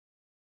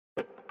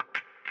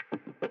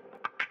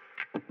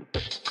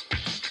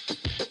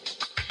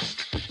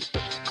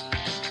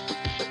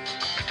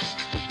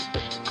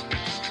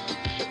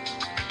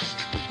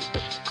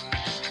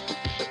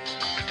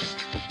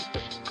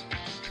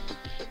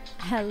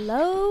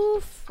Hello,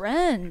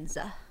 friends.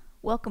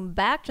 Welcome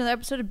back to another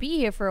episode of Be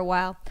Here for a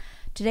While.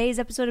 Today's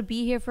episode of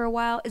Be Here for a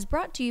While is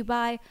brought to you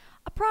by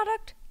a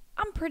product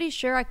I'm pretty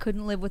sure I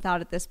couldn't live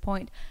without at this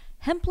point.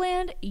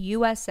 Hempland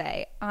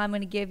USA. I'm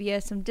going to give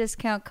you some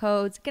discount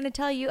codes. Going to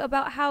tell you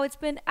about how it's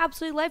been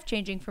absolutely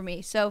life-changing for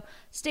me. So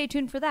stay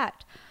tuned for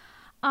that.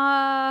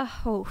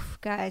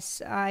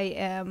 Guys, I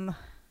am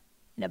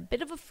in a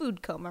bit of a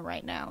food coma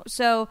right now.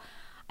 So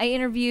I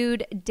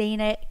interviewed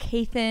Dayna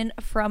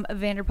from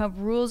Vanderpump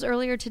Rules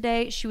earlier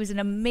today. She was an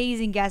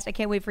amazing guest. I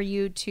can't wait for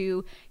you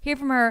to hear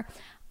from her.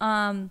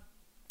 But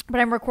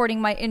I'm recording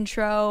my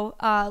intro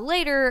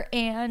later,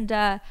 and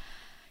I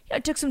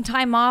took some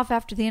time off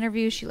after the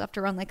interview. She left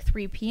around like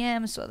 3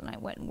 p.m., so then I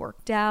went and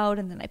worked out,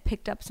 and then I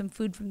picked up some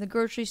food from the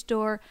grocery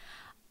store.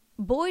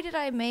 Boy, did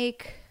I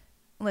make...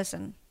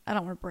 Listen, I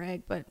don't want to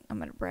brag, but I'm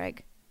going to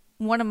brag.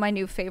 One of my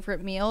new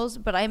favorite meals,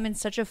 but I'm in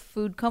such a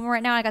food coma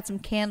right now. I got some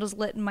candles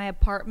lit in my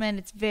apartment.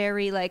 It's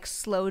very like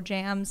slow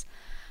jams.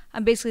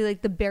 I'm basically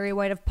like the Barry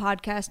White of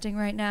podcasting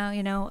right now,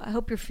 you know. I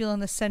hope you're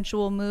feeling the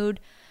sensual mood.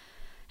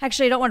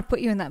 Actually, I don't want to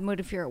put you in that mood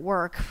if you're at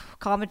work.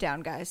 Calm it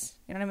down, guys.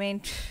 You know what I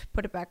mean?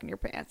 Put it back in your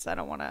pants. I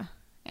don't want to,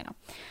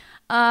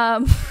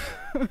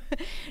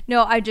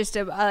 No, I just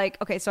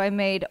okay, so I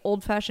made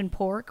old-fashioned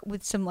pork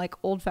with some like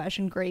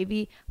old-fashioned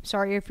gravy. I'm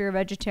sorry if you're a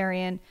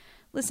vegetarian.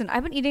 Listen,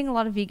 I've been eating a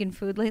lot of vegan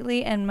food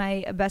lately, and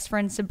my best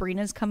friend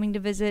Sabrina's coming to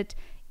visit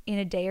in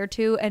a day or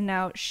two, and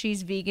now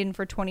she's vegan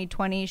for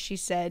 2020. She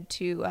said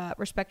to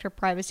respect her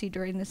privacy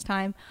during this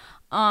time.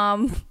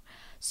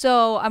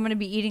 So I'm going to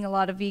be eating a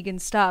lot of vegan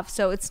stuff.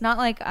 So it's not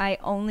like I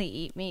only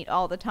eat meat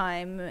all the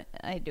time.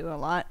 I do a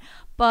lot.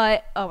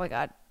 But, oh my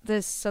God,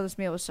 this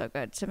meal was so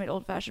good. So I made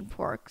old-fashioned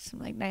pork, some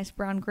like nice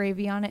brown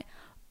gravy on it.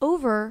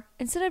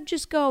 Instead of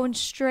just going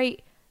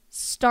straight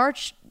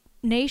starch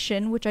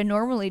nation, which I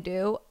normally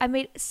do, I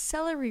made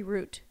celery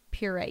root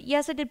puree.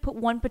 Yes, I did put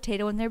one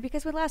potato in there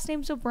because my last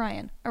name's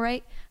O'Brien, all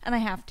right? And I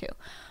have to.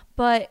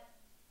 But,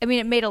 I mean,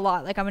 it made a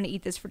lot. Like, I'm going to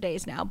eat this for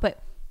days now.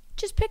 But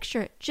just picture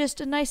it. Just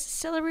a nice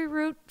celery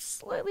root,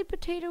 slightly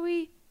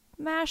potatoey,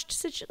 mashed,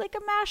 like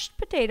a mashed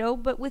potato,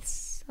 but with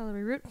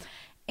celery root.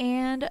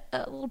 And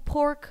a little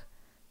pork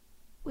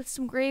with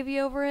some gravy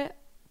over it.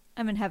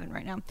 I'm in heaven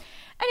right now.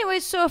 Anyway,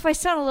 so if I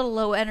sound a little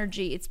low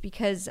energy, it's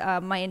because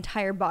my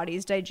entire body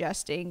is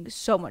digesting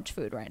so much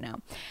food right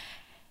now.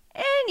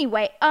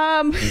 Anyway,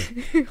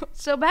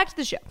 so back to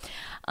the show.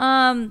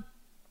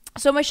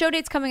 So my show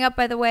dates coming up,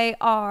 by the way,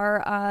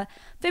 are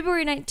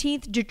February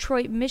 19th,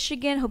 Detroit,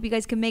 Michigan. Hope you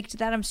guys can make it to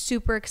that. I'm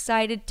super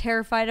excited,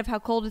 terrified of how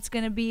cold it's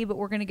going to be, but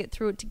we're going to get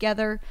through it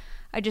together.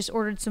 I just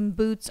ordered some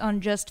boots on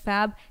Just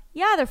Fab.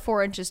 Yeah, they're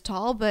 4 inches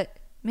tall, but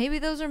maybe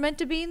those are meant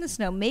to be in the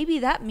snow. Maybe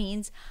that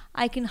means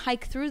I can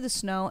hike through the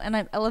snow and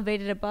I'm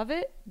elevated above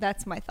it.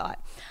 That's my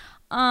thought.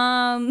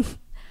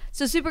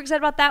 So super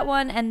excited about that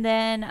one. And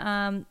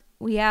then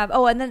we have,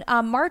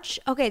 March.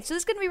 Okay, so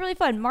this is going to be really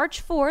fun.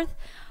 March 4th,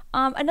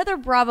 another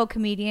Bravo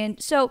comedian.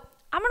 So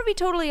I'm going to be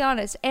totally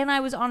honest. And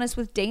I was honest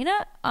with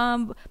Dayna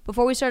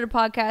before we started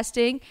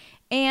podcasting.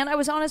 And I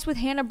was honest with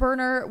Hannah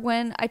Berner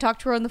when I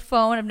talked to her on the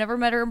phone. I've never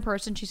met her in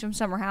person. She's from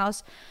Summer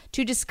House,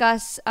 to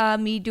discuss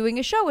me doing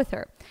a show with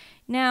her.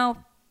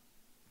 Now,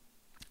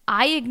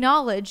 I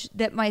acknowledge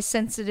that my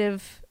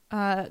sensitive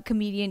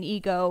comedian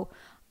ego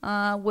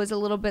was a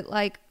little bit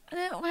like,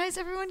 why is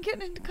everyone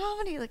getting into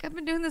comedy? Like, I've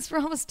been doing this for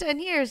almost 10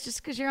 years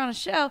just because you're on a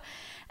show.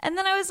 And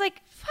then I was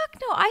like, fuck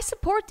no, I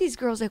support these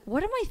girls. Like,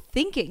 what am I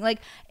thinking? Like,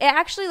 it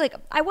actually, like,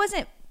 it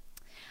wasn't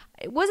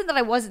that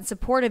I wasn't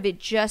supportive. It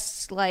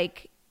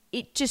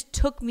just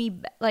took me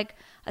like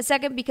a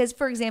second because,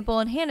 for example,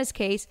 in Hannah's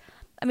case,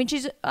 I mean,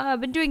 she's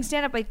been doing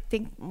stand-up, I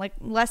think, like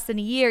less than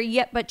a year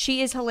yet, but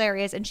she is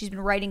hilarious, and she's been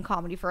writing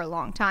comedy for a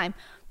long time.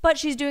 But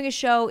she's doing a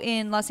show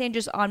in Los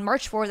Angeles on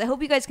March 4th. I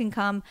hope you guys can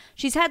come.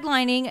 She's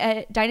headlining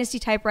at Dynasty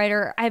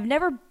Typewriter. I've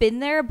never been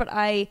there, but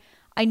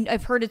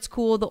I've heard it's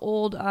cool. The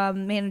old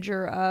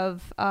manager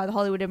of the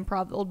Hollywood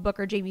Improv, the old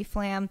booker, Jamie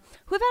Flam,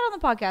 who I've had on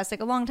the podcast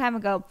like a long time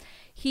ago,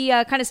 he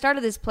kind of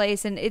started this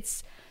place, and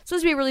it's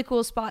supposed to be a really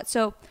cool spot.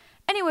 So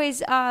anyways,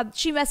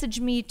 she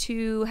messaged me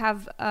to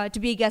have to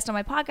be a guest on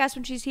my podcast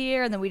when she's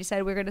here, and then we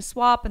decided we were going to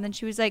swap, and then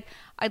she was like,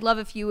 I'd love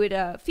if you would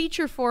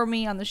feature for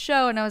me on the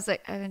show, and I was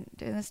like, I've been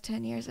doing this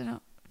 10 years, I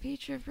don't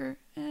feature for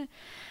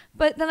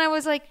But then I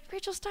was like,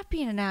 Rachel, stop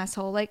being an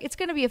asshole. Like, it's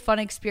going to be a fun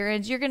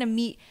experience. You're going to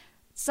meet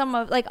some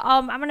of, like,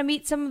 I'm going to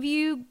meet some of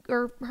you,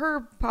 or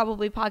her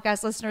probably,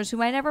 podcast listeners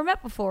whom I never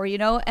met before, you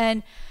know,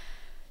 and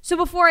so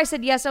before I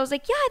said yes, I was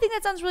like, yeah, I think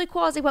that sounds really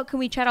cool. I was like, well, can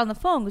we chat on the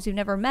phone because we've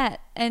never met?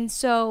 And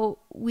so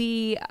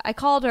I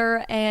called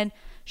her, and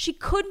she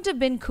couldn't have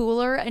been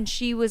cooler. And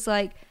she was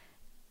like,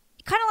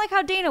 kind of like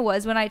how Dayna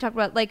was when I talked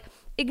about, like,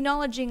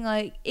 acknowledging,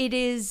 like, it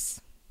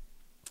is,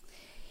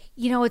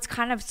 you know, it's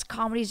kind of,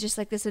 comedy is just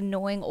like this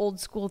annoying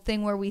old school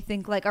thing where we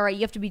think like, all right,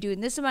 you have to be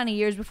doing this amount of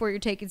years before you're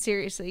taken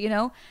seriously, you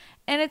know?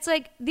 And it's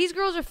like, these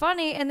girls are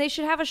funny and they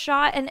should have a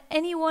shot. And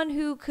anyone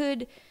who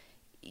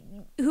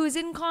is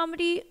in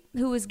comedy,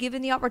 who was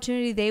given the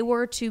opportunity they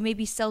were to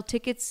maybe sell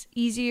tickets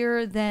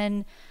easier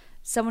than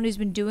someone who's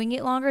been doing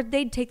it longer,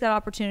 they'd take that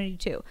opportunity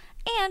too.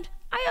 And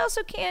I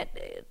also can't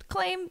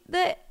claim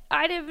that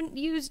I haven't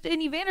used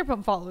any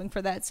Vanderpump following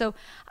for that. So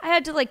I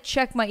had to like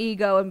check my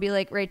ego and be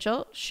like,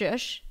 Rachel,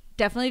 shush,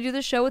 definitely do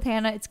the show with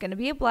Hannah. It's going to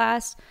be a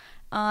blast.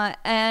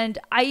 And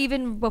I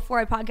even, before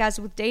I podcasted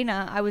with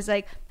Dayna, I was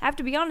like, I have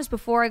to be honest,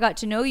 before I got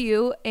to know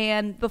you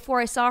and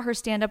before I saw her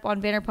stand up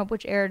on Vanderpump,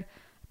 which aired,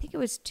 I think it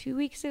was 2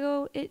 weeks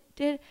ago it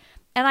did.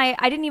 And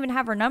I didn't even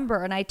have her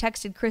number. And I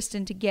texted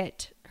Kristen to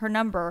get her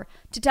number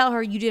to tell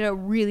her, you did a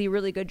really,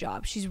 really good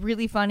job. She's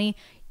really funny.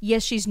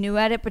 Yes, she's new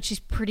at it, but she's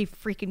pretty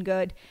freaking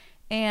good.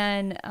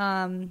 And,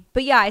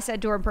 but yeah, I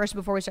said to her in person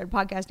before we started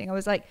podcasting, I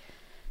was like,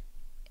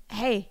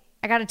 hey,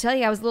 I got to tell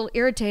you, I was a little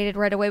irritated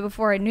right away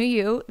before I knew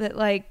you that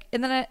like,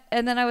 and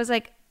then I was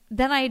like,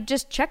 then I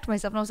just checked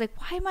myself and I was like,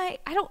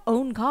 I don't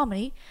own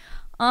comedy.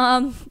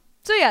 So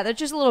yeah, that's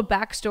just a little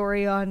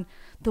backstory on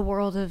the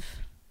world of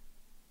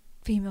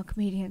female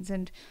comedians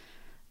and,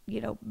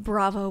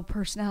 Bravo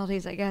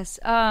personalities, I guess.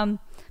 But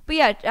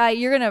yeah,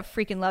 you're going to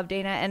freaking love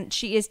Dayna, and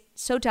she is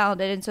so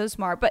talented and so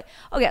smart. But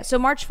okay, so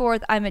March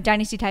 4th, I'm at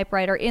Dynasty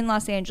Typewriter in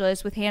Los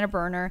Angeles with Hannah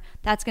Berner.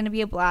 That's going to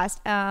be a blast.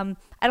 I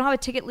don't have a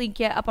ticket link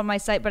yet up on my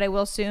site, but I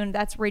will soon.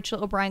 That's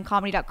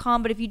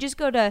RachelO'BrienComedy.com. But if you just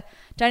go to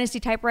Dynasty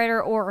Typewriter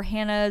or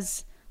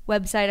Hannah's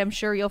website, I'm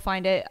sure you'll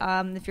find it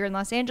if you're in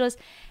Los Angeles.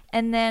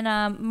 And then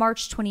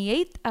March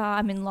 28th,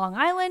 I'm in Long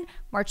Island.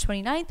 March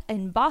 29th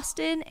in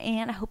Boston.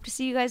 And I hope to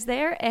see you guys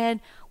there. And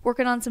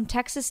working on some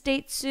Texas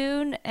dates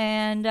soon.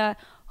 And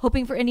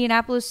hoping for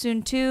Indianapolis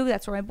soon, too.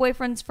 That's where my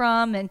boyfriend's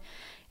from. And,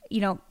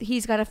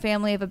 he's got a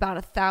family of about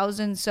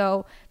 1,000.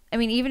 So, I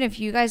mean, even if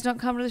you guys don't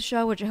come to the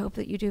show, which I hope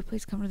that you do,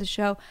 please come to the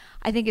show.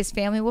 I think his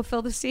family will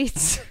fill the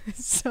seats.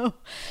 So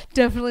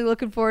definitely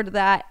looking forward to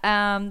that.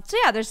 So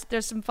yeah,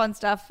 there's some fun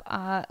stuff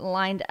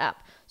lined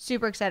up.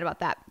 Super excited about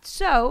that.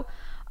 So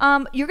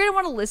you're going to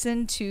want to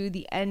listen to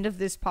the end of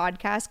this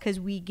podcast because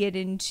we get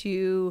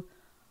into...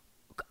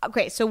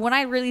 Okay, so when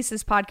I release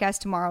this podcast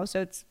tomorrow,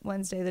 so it's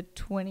Wednesday the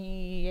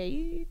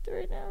 28th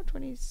right now,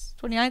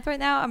 29th right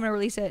now. I'm going to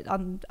release it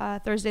on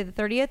Thursday the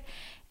 30th.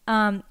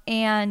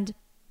 And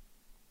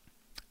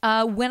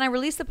when I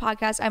release the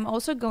podcast, I'm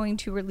also going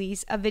to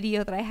release a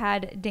video that I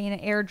had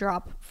Dayna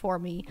airdrop for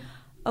me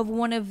of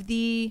one of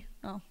the...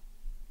 Oh,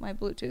 my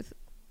Bluetooth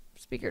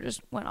speaker just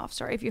went off.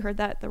 Sorry if you heard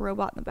that. The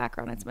robot in the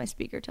background, it's my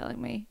speaker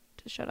telling me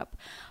to shut up.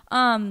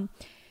 Oh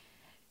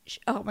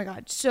my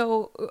God.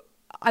 So...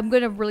 I'm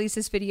going to release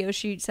this video,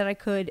 she said I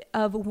could,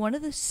 of one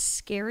of the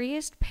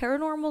scariest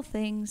paranormal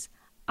things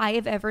I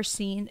have ever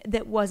seen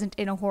that wasn't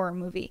in a horror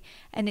movie.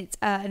 And it's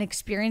an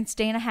experience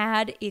Dayna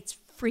had. It's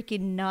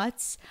freaking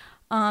nuts.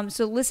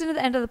 So listen to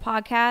the end of the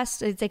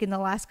podcast. It's like in the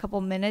last couple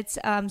minutes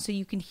so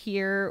you can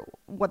hear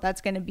what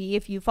that's going to be.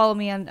 If you follow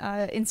me on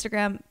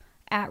Instagram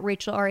at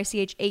Rachel,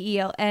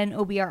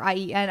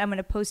 RACHAELNOBRIEN, I'm going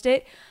to post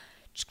it.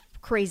 Just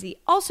crazy.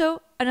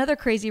 Also, another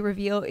crazy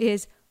reveal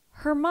is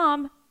her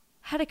mom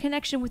had a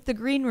connection with the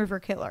Green River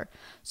Killer.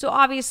 So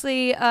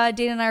obviously,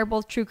 Dayna and I are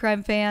both true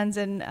crime fans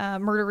and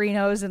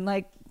murderinos,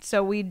 and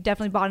so we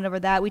definitely bonded over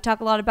that. We talk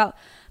a lot about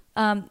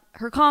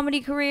her comedy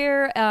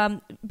career,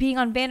 being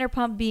on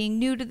Vanderpump, being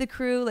new to the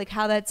crew, like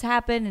how that's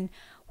happened and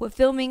what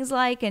filming's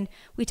like, and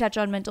we touch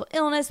on mental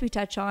illness. We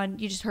touch on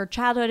just her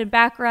childhood and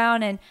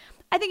background, and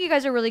I think you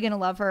guys are really going to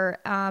love her.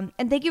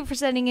 And thank you for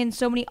sending in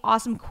so many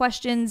awesome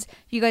questions.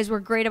 You guys were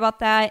great about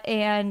that.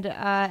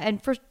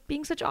 And for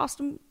being such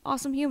awesome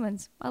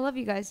humans. I love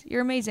you guys.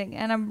 You're amazing.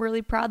 And I'm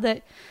really proud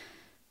that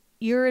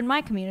you're in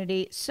my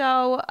community.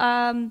 So,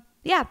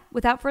 yeah,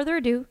 without further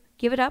ado,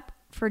 give it up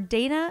for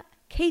Dayna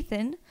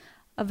Cathan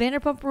of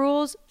Vanderpump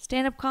Rules,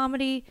 stand-up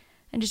comedy,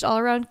 and just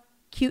all-around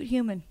cute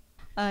human.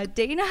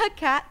 Dayna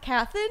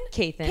Cathan?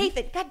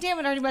 Cathan. God damn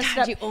it, I already messed it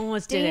up. You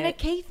almost did it.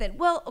 Dayna Cathan.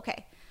 Well,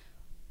 okay.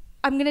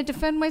 I'm going to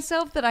defend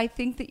myself that I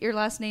think that your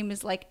last name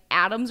is like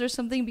Adams or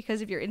something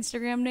because of your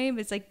Instagram name.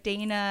 It's like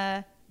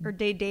Dayna or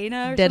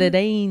Dayna or something.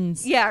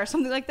 Danes. Yeah, or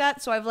something like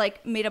that. So I've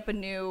made up a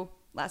new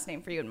last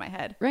name for you in my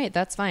head. Right,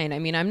 that's fine. I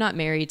mean, I'm not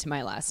married to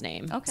my last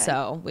name. Okay.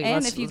 So we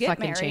must fucking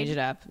married, change it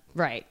up.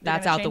 Right.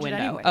 That's out the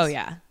window. Oh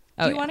yeah.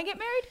 Do you want to get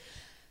married?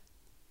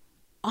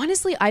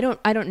 Honestly, I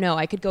don't know.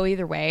 I could go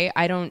either way.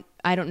 I don't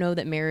know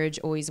that marriage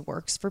always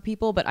works for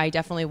people, but I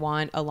definitely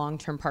want a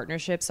long-term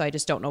partnership, so I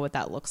just don't know what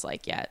that looks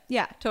like yet.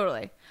 Yeah,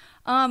 totally.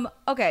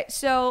 Okay,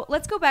 so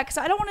let's go back, because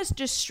I don't want to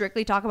just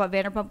strictly talk about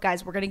Vanderpump,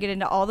 guys. We're going to get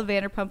into all the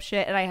Vanderpump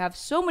shit, and I have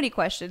so many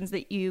questions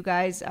that you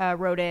guys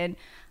wrote in.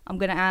 I'm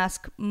going to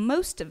ask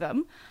most of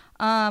them,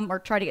 or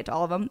try to get to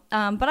all of them.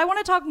 But I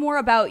want to talk more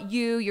about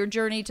you, your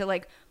journey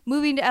to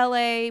moving to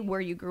LA,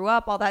 where you grew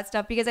up, all that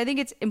stuff, because I think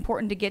it's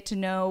important to get to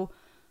know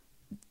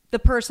the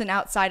person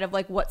outside of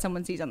what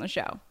someone sees on the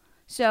show.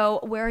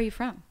 So where are you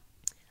from?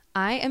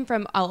 I am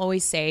from, I'll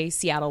always say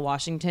Seattle,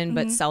 Washington,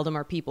 but seldom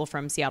are people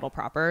from Seattle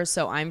proper.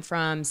 So I'm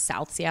from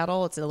South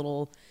Seattle. It's a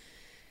little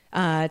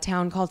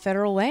town called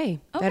Federal Way.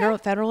 Okay.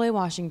 Federal Way,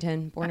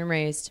 Washington, born and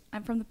raised.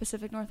 I'm from the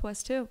Pacific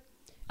Northwest too.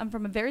 I'm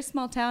from a very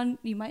small town,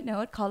 you might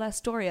know it, called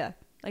Astoria.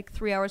 like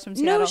 3 hours from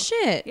Seattle. No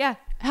shit. Yeah.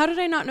 How did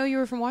I not know you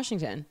were from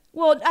Washington?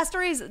 Well,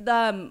 Astoria is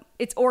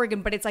it's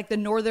Oregon, but it's like the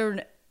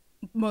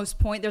northernmost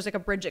point. There's like a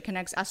bridge that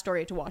connects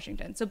Astoria to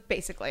Washington. So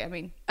basically,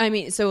 I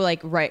mean, so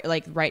like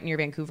right near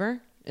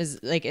Vancouver is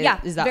like,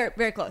 is that very,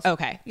 very close.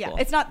 Okay. Yeah. Cool.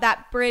 It's not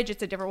that bridge.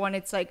 It's a different one.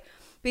 It's like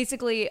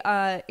basically,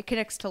 it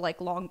connects to like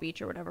Long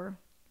Beach or whatever.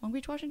 Long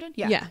Beach, Washington?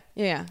 Yeah.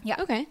 Yeah.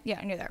 Okay. Yeah,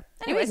 near there.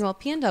 Anyways, well,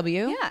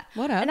 PNW. Yeah.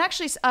 What up? And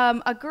actually,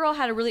 a girl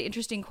had a really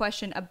interesting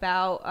question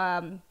about,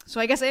 so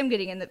I guess I am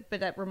getting in, but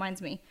that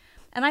reminds me.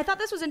 And I thought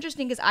this was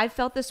interesting because I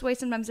felt this way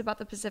sometimes about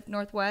the Pacific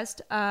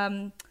Northwest.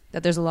 That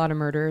there's a lot of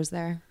murderers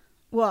there.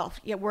 Well,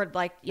 yeah, we're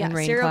like, and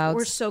rain clouds.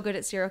 We're so good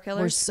at serial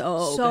killers. We're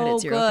so good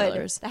at serial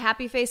killers. The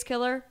happy face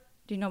killer.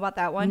 Do you know about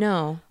that one?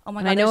 No. Oh my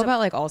and God. I know about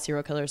like all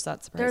serial killers.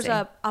 That's surprising.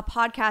 There's a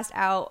podcast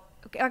out.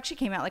 It actually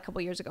came out like a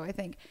couple years ago, I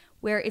think,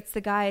 where it's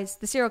the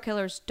serial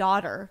killer's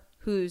daughter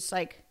who's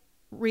like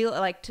real,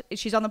 like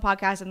she's on the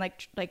podcast and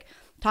like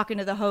talking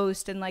to the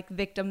host and like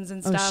victims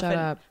and stuff, shut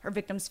up. Or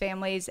victims'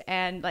 families,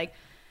 and like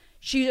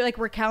she like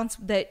recounts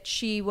that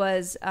she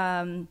was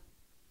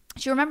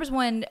she remembers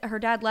when her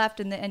dad left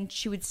and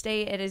she would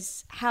stay at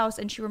his house,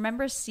 and she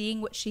remembers seeing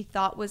what she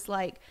thought was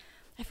like,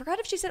 I forgot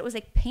if she said it was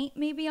like paint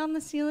maybe on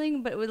the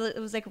ceiling, but it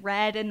was like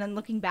red, and then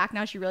looking back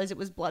now she realized it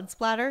was blood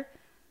splatter.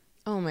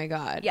 Oh my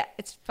God. Yeah,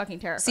 it's fucking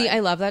terrifying. See, I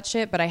love that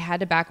shit, but I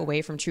had to back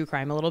away from true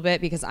crime a little bit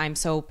because I'm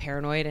so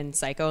paranoid and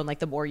psycho, and like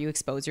the more you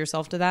expose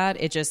yourself to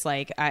that, it just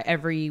like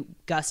every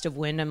gust of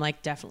wind, I'm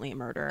like definitely a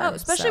murderer. Oh,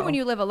 especially when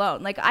you live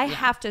alone. Like I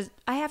have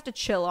to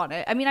chill on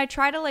it. I mean, I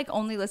try to like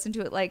only listen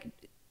to it like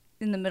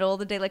in the middle of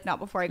the day, like not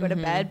before I go to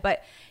bed.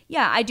 But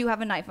yeah, I do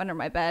have a knife under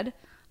my bed.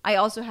 I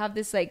also have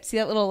this like, see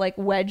that little like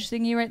wedge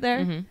thingy right there?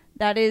 Mm-hmm.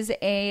 That is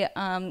a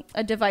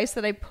device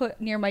that I put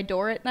near my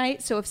door at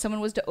night. So if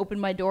someone was to open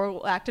my door, it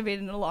will activate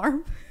an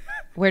alarm.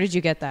 Where did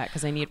you get that?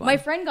 Because I need one. My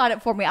friend got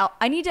it for me.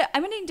 Guys,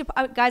 I'm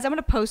going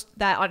to post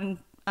that on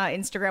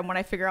Instagram when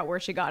I figure out where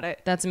she got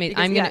it. That's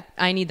amazing. Because,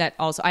 I need that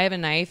also. I have a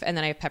knife and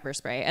then I have pepper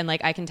spray, and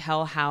like I can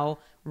tell how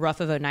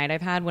rough of a night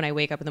I've had when I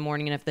wake up in the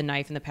morning and if the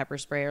knife and the pepper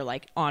spray are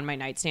like on my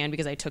nightstand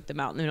because I took them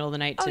out in the middle of the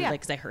night like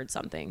because I heard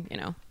something, you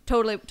know.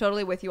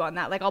 Totally with you on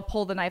that. Like I'll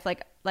pull the knife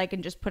like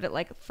and just put it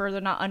like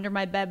further, not under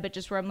my bed, but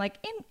just where I'm like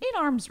in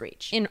arm's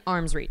reach. In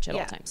arm's reach at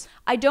all times.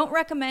 I don't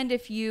recommend,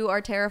 if you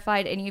are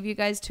terrified, any of you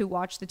guys, to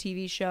watch the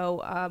TV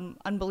show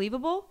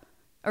Unbelievable.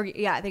 Or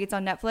I think it's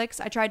on Netflix.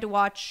 I tried to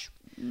watch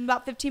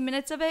about 15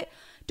 minutes of it.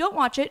 Don't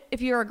watch it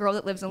if you're a girl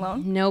that lives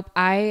alone. Nope.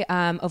 I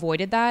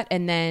avoided that,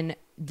 and then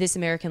This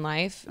American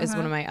Life is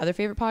one of my other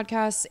favorite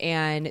podcasts,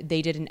 and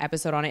they did an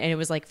episode on it, and it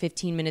was like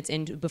 15 minutes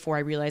in before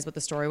I realized what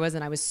the story was,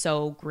 and I was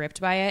so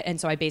gripped by it,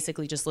 and so I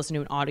basically just listened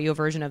to an audio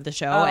version of the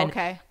show,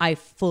 and I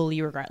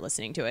fully regret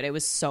listening to it. It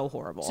was so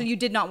horrible. So you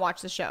did not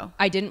watch the show?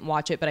 I didn't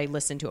watch it, but I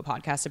listened to a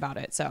podcast about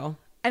it, so...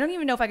 I don't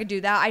even know if I could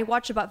do that. I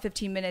watched about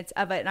 15 minutes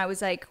of it, and I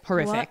was like,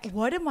 horrific.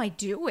 What am I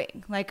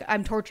doing? Like,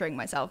 I'm torturing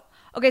myself.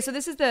 Okay, so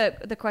this is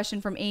the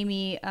question from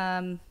Amy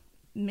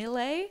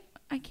Millet.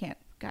 I can't,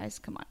 guys,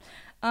 come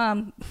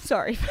on.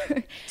 Sorry.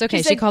 It's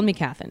okay. She called me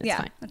Kathin. It's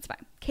fine. That's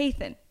fine.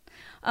 Kathin.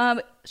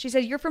 She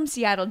said, you're from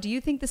Seattle. Do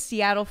you think the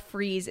Seattle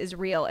freeze is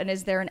real? And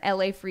is there an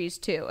LA freeze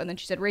too? And then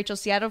she said, Rachel,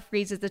 Seattle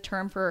freeze is the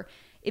term for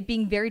it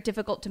being very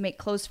difficult to make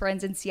close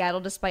friends in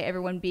Seattle despite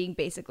everyone being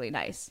basically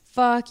nice.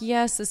 Fuck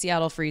yes, the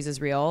Seattle freeze is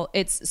real.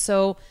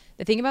 The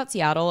thing about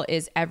Seattle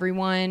is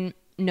everyone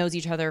knows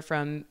each other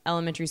from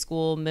elementary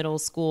school, middle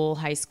school,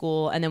 high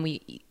school, and then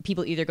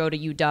people either go to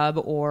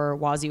UW or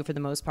Wazoo for the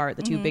most part,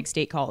 the two big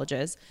state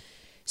colleges.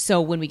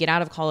 So when we get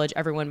out of college,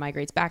 everyone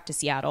migrates back to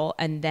Seattle,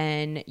 and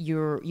then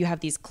you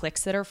have these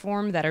cliques that are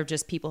formed that are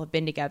just people have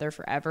been together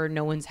forever.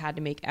 No one's had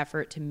to make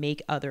effort to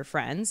make other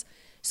friends.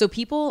 So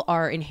people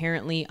are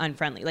inherently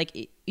unfriendly.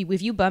 Like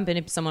if you bump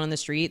into someone on the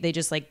street, they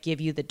just like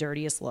give you the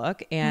dirtiest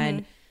look.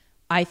 And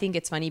I think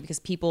it's funny because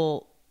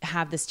people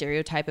have the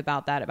stereotype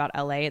about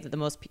LA that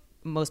the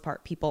most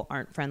part people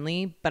aren't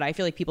friendly. But I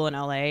feel like people in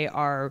LA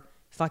are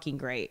fucking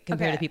great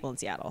compared to people in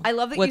Seattle. I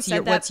love that you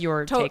said that. What's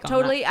your take on that?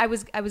 Totally. I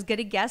was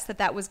gonna guess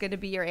that was gonna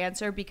be your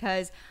answer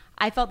because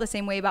I felt the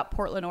same way about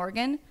Portland,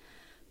 Oregon.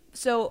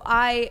 So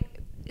I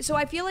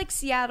feel like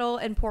Seattle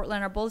and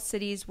Portland are both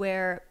cities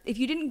where if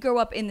you didn't grow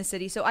up in the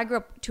city, so I grew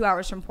up 2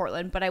 hours from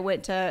Portland, but I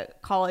went to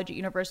college at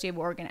University of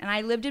Oregon, and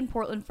I lived in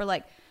Portland for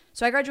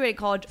so I graduated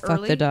college early.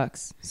 Fuck the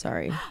Ducks.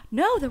 Sorry.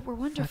 No, they were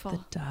wonderful.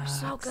 Fuck the Ducks.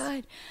 They're so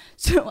good.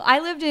 So I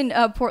lived in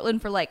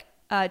Portland for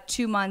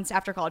 2 months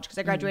after college because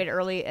I graduated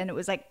early, and it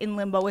was like in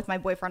limbo with my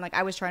boyfriend. Like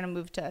I was trying to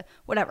move to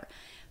whatever.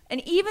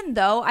 And even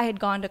though I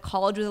had gone to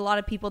college with a lot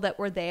of people that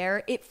were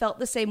there, it felt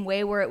the same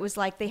way where it was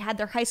like they had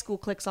their high school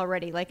cliques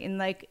already, like in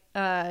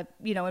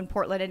in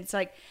Portland. And it's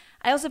like,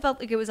 I also felt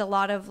like it was a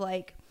lot of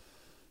like,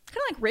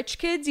 kind of like rich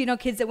kids,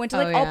 kids that went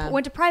to all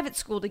went to private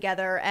school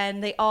together,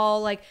 and they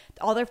all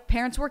all their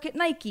parents work at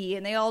Nike,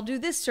 and they all do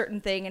this certain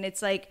thing. And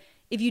it's like,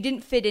 if you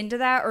didn't fit into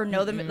that or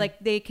know them,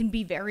 they can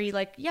be very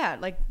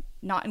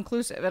not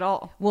inclusive at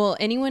all. Well,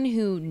 anyone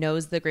who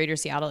knows the greater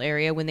Seattle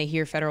area, when they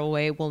hear Federal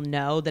Way, will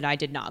know that I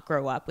did not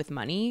grow up with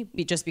money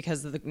just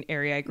because of the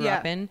area I grew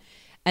up in.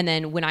 And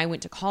then when I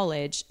went to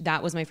college,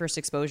 that was my first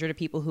exposure to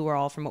people who are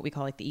all from what we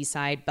call like the East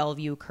Side,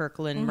 Bellevue,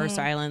 Kirkland,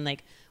 Mercer Island,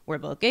 like where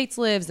Bill Gates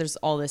lives. There's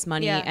all this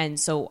money. Yeah. And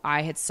so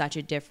I had such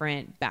a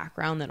different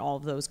background than all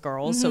of those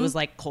girls. So it was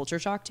like culture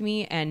shock to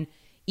me. And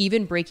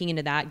even breaking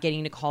into that,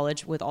 getting to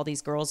college with all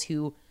these girls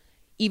who,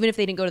 even if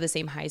they didn't go to the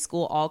same high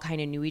school, all kind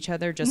of knew each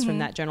other just from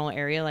that general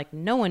area. Like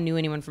no one knew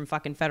anyone from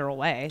fucking Federal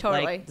Way.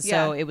 Totally. Like,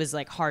 so it was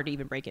like hard to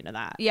even break into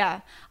that.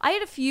 Yeah. I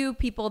had a few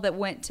people that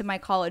went to my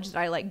college that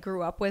I like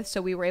grew up with.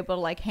 So we were able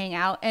to like hang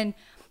out. And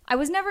I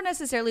was never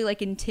necessarily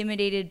like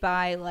intimidated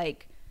by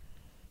like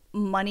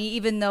money,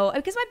 even though,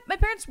 because my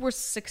parents were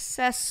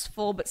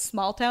successful, but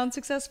small town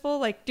successful.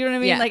 Like, do you know what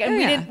I mean? Yeah. Like, and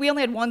Yeah. we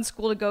only had one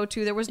school to go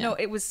to. There was no,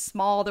 it was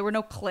small. There were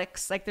no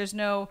cliques. Like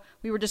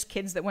we were just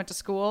kids that went to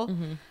school.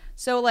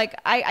 So like,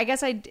 I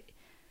guess I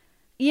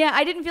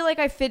didn't feel like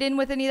I fit in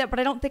with any of that, but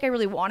I don't think I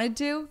really wanted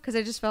to because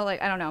I just felt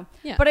like, I don't know.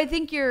 Yeah. But I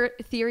think your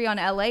theory on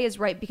LA is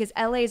right because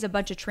LA is a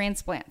bunch of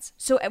transplants.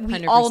 So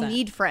we all 100%.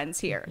 need friends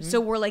here. So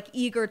we're like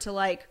eager to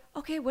like,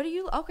 okay,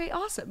 okay,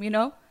 awesome, you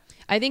know?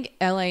 I think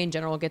LA in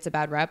general gets a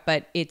bad rep,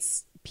 but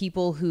it's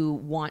people who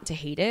want to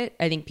hate it.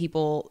 I think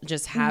people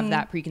just have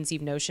that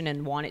preconceived notion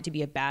and want it to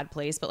be a bad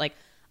place. But like,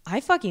 I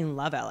fucking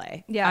love LA.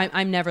 Yeah.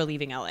 I'm never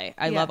leaving LA.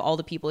 I love all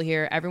the people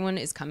here. Everyone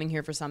is coming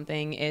here for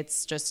something.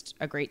 It's just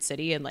a great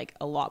city and like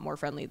a lot more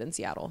friendly than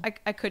Seattle.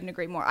 I couldn't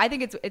agree more. I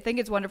think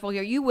it's wonderful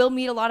here. You will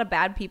meet a lot of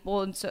bad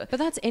people, and so. But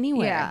that's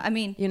anywhere. Yeah, I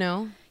mean, you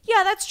know.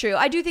 Yeah, that's true.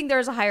 I do think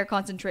there's a higher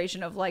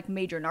concentration of like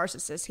major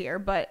narcissists here,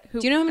 but do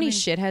you know how many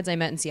shitheads I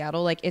met in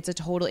Seattle? Like it's a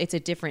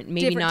different,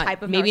 maybe different not,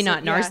 type of maybe narciss-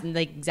 not yeah.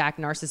 like exact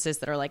narcissists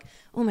that are like,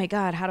 oh my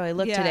God, how do I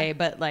look today?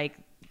 But like,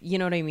 you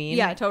know what I mean?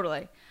 Yeah,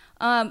 totally.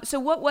 So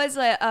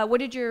what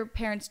did your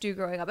parents do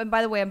growing up? And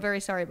by the way, I'm very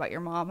sorry about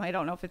your mom. I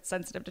don't know if it's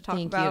sensitive to talk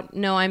about.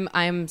 No,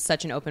 I'm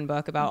such an open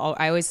book about all.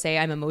 I always say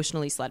I'm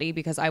emotionally slutty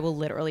because I will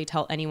literally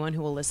tell anyone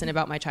who will listen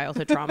about my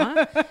childhood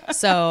trauma.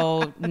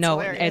 So no,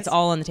 hilarious. it's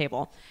all on the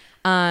table.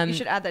 You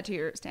should add that to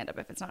your stand-up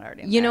if it's not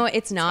already in You there. know,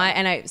 it's not.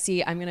 And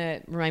I'm going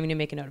to remind me to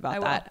make a note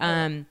about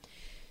that.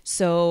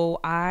 So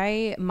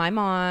my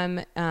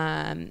mom,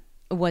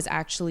 was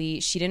actually,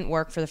 she didn't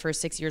work for the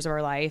first 6 years of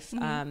our life.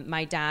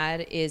 My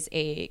dad is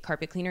a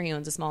carpet cleaner. He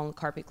owns a small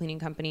carpet cleaning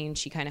company and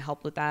she kind of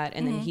helped with that.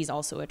 And then he's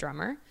also a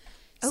drummer.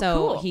 So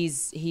cool.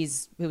 he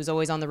was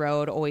always on the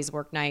road, always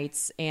worked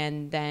nights.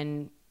 And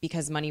then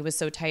because money was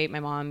so tight, my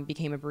mom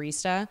became a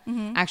barista.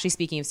 Actually,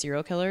 speaking of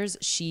serial killers,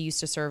 she used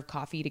to serve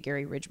coffee to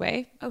Gary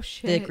Ridgway. Oh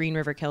shit. The Green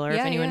River Killer, if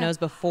anyone knows,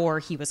 before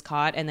he was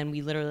caught. And then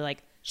we literally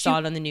like saw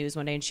it on the news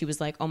one day and she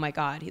was like, oh my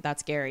God,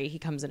 that's Gary. He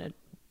comes in a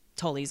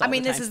Tully's all the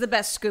time. this is the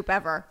best scoop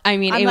ever. I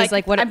mean, it was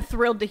like what I'm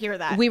thrilled to hear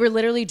that. We were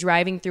literally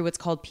driving through what's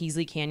called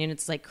Peasley Canyon.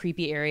 It's like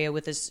creepy area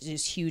with this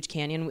huge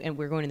canyon, and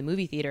we're going to the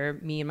movie theater.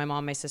 Me and my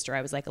mom, my sister.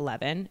 I was like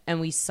 11,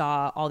 and we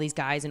saw all these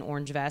guys in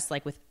orange vests,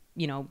 like with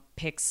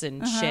picks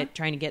and shit,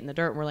 trying to get in the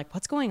dirt. And we're like,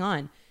 what's going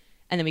on?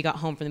 And then we got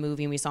home from the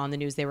movie and we saw on the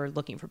news they were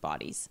looking for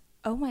bodies.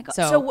 Oh my God.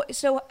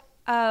 So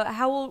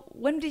how old?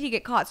 When did he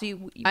get caught? So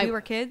we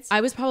were kids. I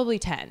was probably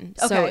 10.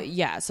 Okay. So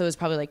yeah, so it was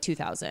probably like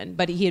 2000.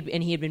 But he had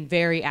been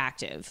very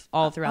active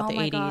all throughout the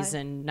 80s God.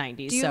 and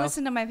 90s. Do you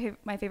listen to my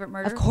favorite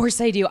murder? Of course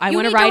I do. I You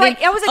want need to write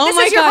in. I was like, oh this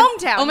my is your God.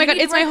 hometown. Oh my You God,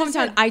 need it's to my write this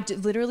hometown. in. I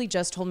literally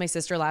just told my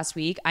sister last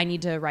week I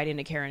need to write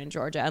into Karen in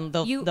Georgia, and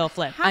they'll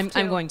flip. I'm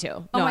going to.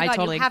 Oh No, my God, I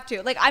totally you have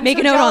to. Like, I'm make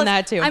so a note jealous. on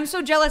that too. I'm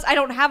so jealous. I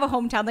don't have a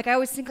hometown. Like I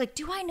always think, like,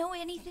 do I know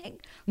anything?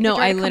 No,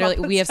 Try I to come literally, up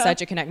with we have stuff.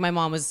 such a connect. My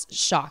mom was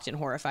shocked and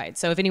horrified.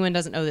 So if anyone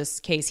doesn't know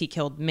this case, he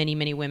killed many,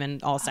 many women,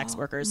 all sex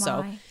workers.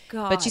 So, my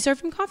God. but she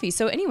served him coffee.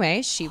 So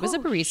anyway, she was a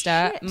Oh,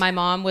 barista. shit. My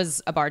mom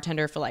was a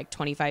bartender for like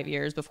 25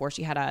 years before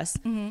she had us.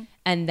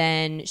 And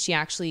then she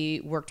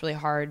actually worked really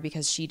hard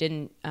because she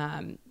didn't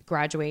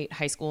graduate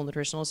high school in the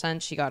traditional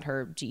sense. She got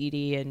her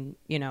GED and,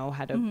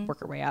 had to work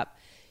her way up.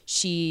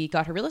 She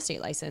got her real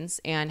estate license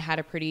and had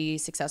a pretty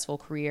successful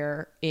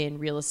career in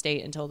real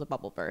estate until the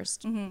bubble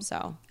burst.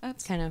 So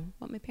that's kind of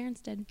what my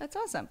parents did. That's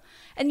awesome.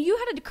 And you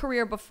had a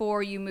career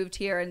before you moved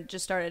here and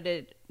just started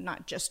it.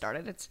 Not just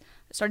started. It's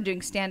started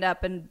doing stand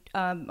up and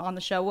on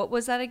the show. What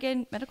was that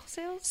again? Medical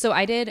sales? So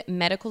I did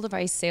medical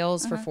device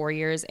sales for 4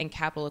 years and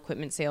capital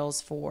equipment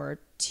sales for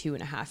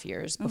 2.5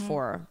 years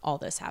before all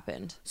this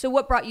happened. So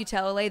what brought you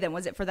to LA then?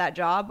 Was it for that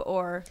job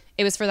or?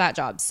 It was for that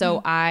job.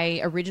 So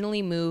I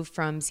originally moved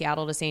from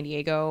Seattle to San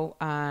Diego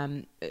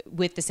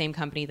with the same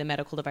company, the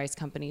medical device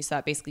company. So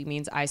that basically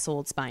means I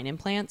sold spine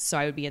implants. So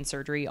I would be in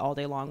surgery all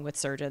day long with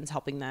surgeons,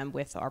 helping them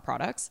with our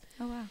products.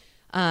 Oh,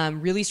 wow.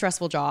 Really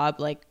stressful job,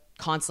 like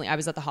constantly. I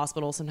was at the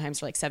hospital sometimes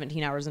for like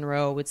 17 hours in a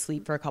row, would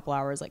sleep for a couple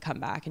hours, like come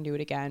back and do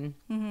it again.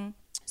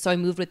 So I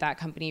moved with that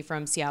company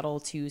from Seattle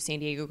to San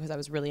Diego because I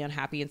was really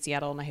unhappy in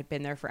Seattle and I had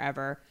been there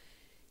forever.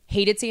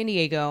 Hated San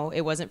Diego.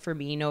 It wasn't for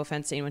me. No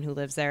offense to anyone who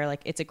lives there.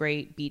 Like it's a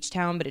great beach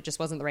town, but it just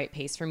wasn't the right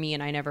pace for me.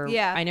 And I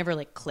never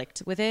like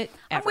clicked with it.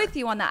 Ever. I'm with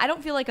you on that. I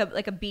don't feel like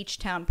a beach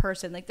town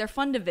person. Like they're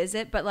fun to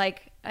visit, but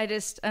like I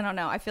don't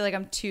know. I feel like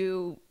I'm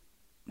too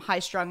high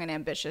strung and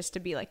ambitious to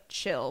be like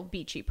chill,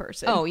 beachy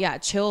person. Oh yeah,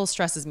 chill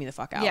stresses me the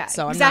fuck out. Yeah,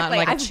 so I'm exactly.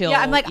 not like a chill.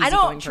 I'm like, I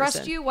don't trust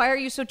person. you. Why are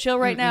you so chill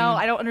right now?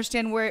 I don't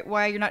understand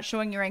why you're not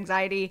showing your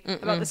anxiety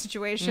about the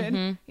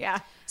situation. Yeah.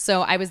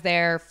 So I was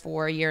there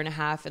for a year and a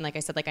half, and like I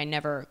said, like I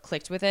never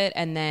clicked with it.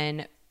 And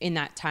then in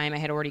that time, I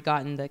had already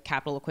gotten the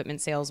capital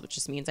equipment sales, which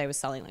just means I was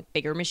selling like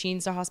bigger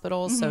machines to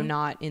hospitals, so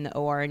not in the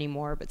OR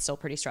anymore, but still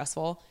pretty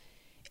stressful.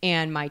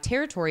 And my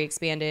territory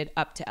expanded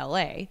up to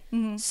LA.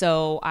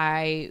 So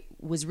I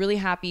was really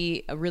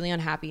happy, really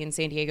unhappy in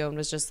San Diego, and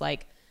was just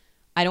like,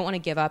 I don't want to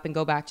give up and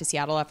go back to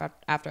Seattle after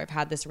I've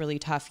had this really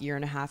tough year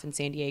and a half in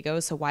San Diego.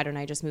 So why don't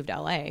I just move to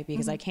LA?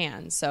 Because I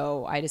can.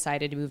 So I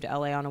decided to move to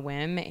LA on a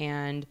whim,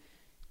 and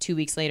 2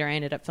 weeks later I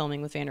ended up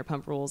filming with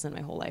Vanderpump Rules, and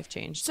my whole life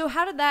changed. So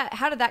how did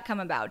that come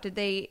about? Did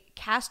they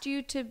cast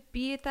you to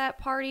be at that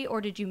party,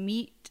 or did you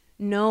meet?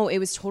 No, it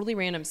was totally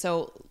random.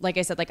 So like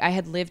I said, like I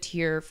had lived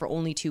here for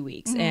only 2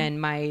 weeks,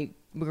 and my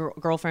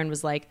girlfriend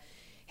was like,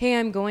 hey,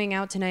 I'm going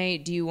out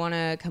tonight. Do you want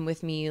to come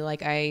with me?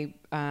 Like I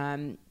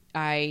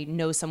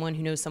know someone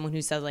who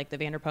says like the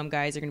Vanderpump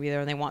guys are going to be there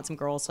and they want some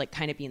girls to like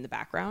kind of be in the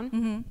background.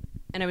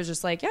 And I was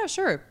just like, yeah,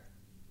 sure.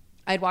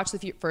 I'd watched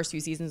the first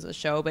few seasons of the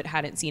show, but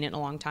hadn't seen it in a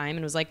long time.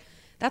 And was like,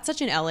 that's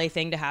such an LA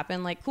thing to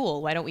happen. Like,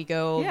 cool. Why don't we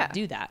go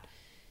do that?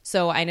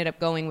 So I ended up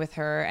going with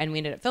her, and we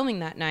ended up filming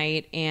that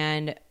night.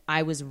 And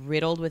I was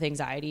riddled with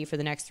anxiety for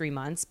the next 3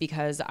 months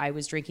because I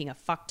was drinking a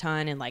fuck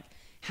ton and like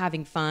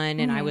having fun,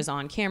 and I was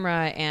on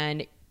camera,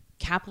 and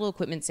capital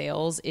equipment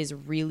sales is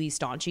really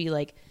staunchy,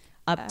 like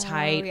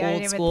uptight, I old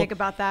didn't school. even think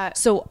about that.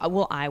 So,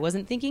 well, I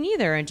wasn't thinking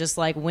either, and just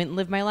like went and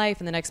lived my life.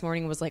 And the next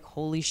morning was like,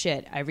 holy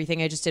shit,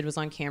 everything I just did was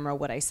on camera.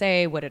 What I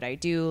say, what did I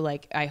do?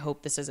 Like, I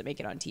hope this doesn't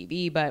make it on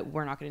TV, but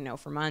we're not going to know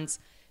for months.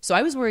 So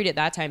I was worried at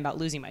that time about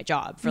losing my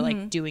job for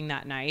like doing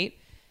that night.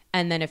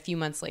 And then a few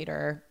months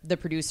later, the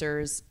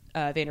producers,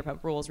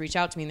 Vanderpump Rules, reached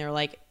out to me, and they're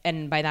like,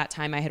 and by that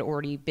time I had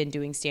already been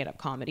doing stand-up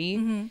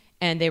comedy,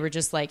 and they were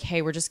just like,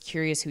 hey, we're just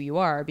curious who you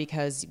are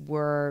because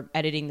we're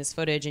editing this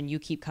footage and you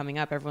keep coming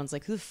up. Everyone's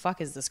like, who the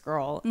fuck is this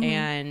girl?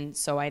 And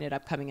so I ended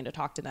up coming in to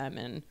talk to them,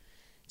 and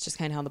it's just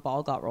kind of how the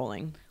ball got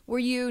rolling. Were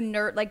you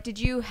did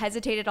you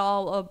hesitate at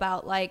all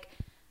about like,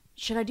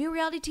 should I do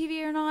reality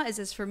TV or not? Is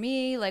this for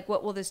me? Like,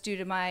 what will this do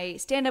to my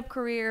stand-up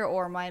career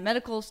or my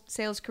medical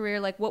sales career?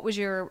 Like, what was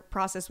your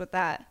process with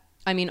that?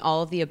 I mean,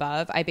 all of the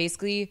above. I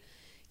basically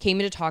came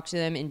in to talk to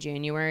them in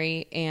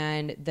January,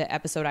 and the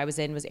episode I was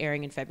in was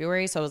airing in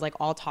February. So I was like,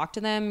 I'll talk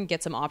to them,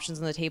 get some options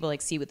on the table,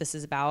 like see what this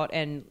is about.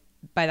 And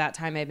by that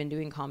time I'd been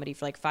doing comedy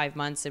for like 5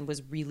 months and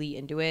was really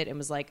into it, and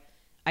was like,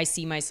 I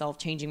see myself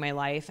changing my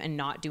life and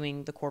not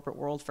doing the corporate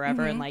world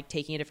forever and like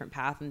taking a different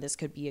path, and this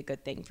could be a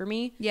good thing for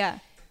me. Yeah.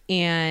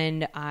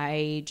 And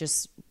I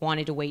just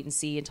wanted to wait and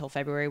see until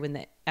February when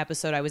the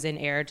episode I was in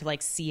aired to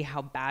like see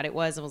how bad it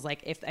was. And was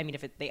like, if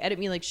they edit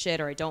me like shit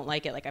or I don't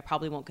like it, like I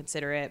probably won't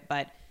consider it.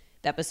 But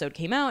the episode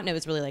came out, and it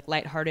was really like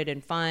lighthearted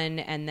and fun.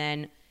 And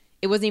then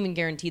it wasn't even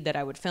guaranteed that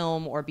I would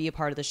film or be a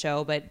part of the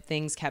show, but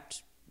things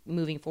kept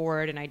moving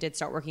forward. And I did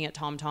start working at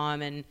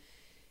TomTom, and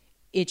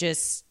it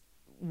just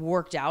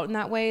worked out in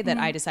that way that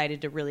I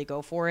decided to really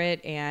go for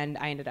it. And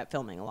I ended up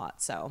filming a lot.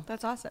 So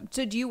That's awesome.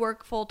 So do you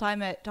work full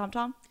time at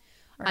TomTom?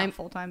 I'm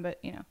full time, but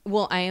you know.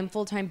 Well, I am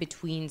full time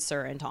between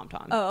Sir and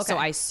TomTom. Oh, okay. So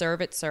I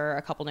serve at Sir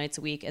a couple nights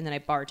a week, and then I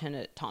bartend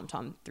at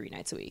TomTom 3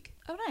 nights a week.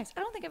 Oh, nice.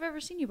 I don't think I've ever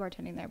seen you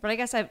bartending there, but I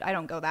guess I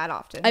don't go that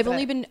often. I've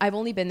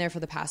only been there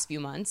for the past few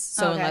months.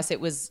 So okay. Unless it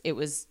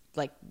was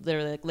like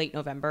literally like late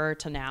November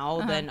to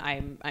now, then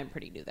I'm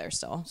pretty new there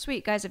still.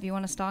 Sweet, guys. If you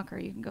want a stalker,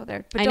 you can go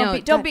there.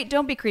 But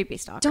don't be creepy,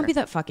 stalker. Don't be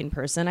that fucking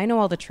person. I know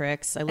all the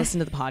tricks. I listen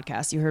to the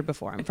podcast. You heard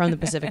before. I'm from the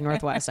Pacific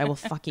Northwest. I will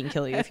fucking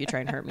kill you if you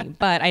try and hurt me.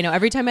 But I know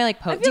every time I like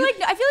post.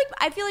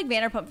 I feel like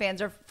Vanderpump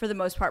fans are for the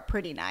most part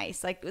pretty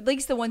nice. Like at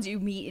least the ones you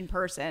meet in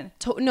person.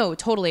 No,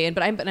 totally.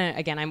 But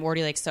I'm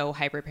already like so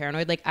hyper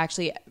paranoid. Like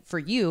actually, for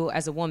you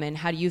as a woman,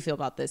 how do you feel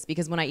about this?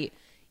 Because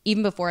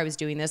even before I was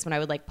doing this, when I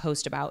would like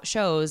post about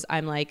shows,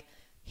 I'm like,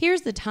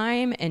 here's the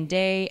time and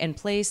day and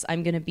place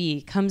I'm going to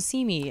be. Come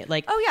see me.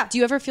 Like, oh yeah. Do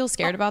you ever feel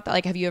scared about that?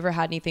 Like, have you ever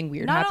had anything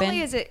weird happen? Not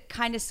only does it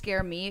kind of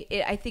scare me,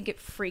 I think it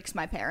freaks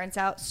my parents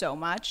out so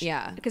much.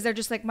 Yeah. Because they're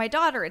just like, my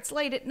daughter, it's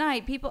late at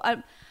night. People,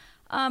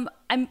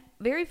 I'm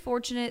very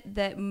fortunate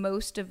that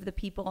most of the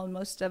people, and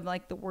most of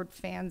like the word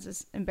fans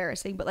is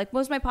embarrassing, but like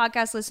most of my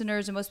podcast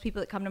listeners and most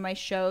people that come to my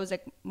shows,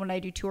 like when I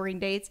do touring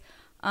dates,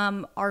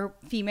 are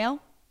female.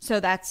 So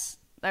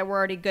we're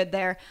already good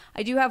there.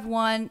 I do have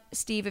one,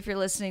 Steve, if you're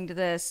listening to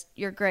this,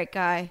 you're a great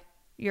guy.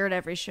 You're at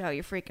every show.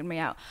 You're freaking me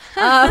out.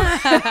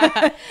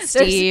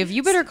 Steve,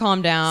 you better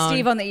calm down.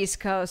 Steve on the East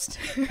Coast.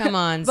 Come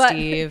on, but,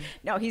 Steve.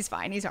 No, he's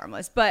fine. He's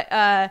harmless. But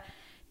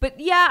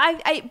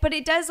yeah, but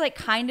it does like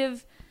kind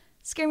of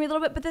scare me a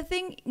little bit. But the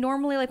thing,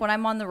 normally, like when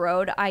I'm on the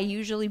road, I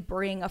usually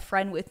bring a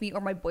friend with me, or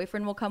my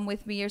boyfriend will come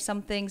with me or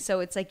something.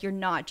 So it's like you're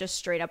not just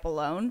straight up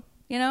alone,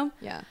 you know?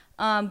 Yeah.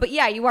 But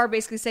yeah, you are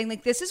basically saying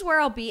like, this is where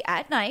I'll be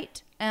at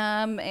night.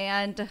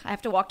 And I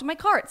have to walk to my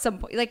car at some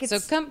point. Like, it's,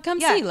 so come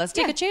see. Let's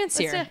take a chance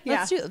here.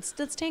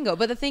 Let's tango.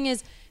 But the thing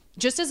is,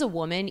 just as a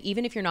woman,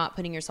 even if you're not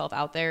putting yourself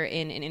out there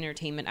in an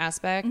entertainment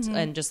aspect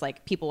and just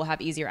like people will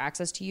have easier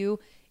access to you,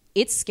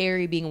 it's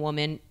scary being a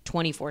woman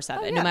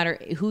 24/7. No matter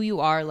who you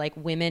are, like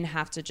women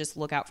have to just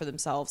look out for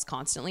themselves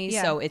constantly.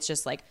 So it's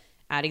just like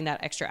adding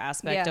that extra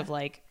aspect of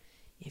like,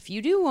 if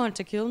you do want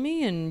to kill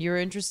me and you're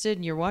interested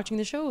and you're watching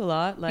the show a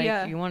lot,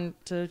 like you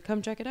want to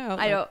come check it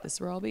out, this is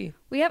where I'll be.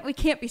 We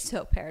can't be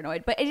so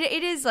paranoid, but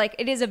it is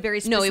a very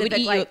specific. No, it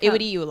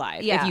would eat you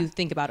alive if you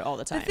think about it all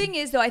the time. The thing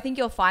is, though, I think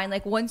you'll find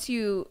like once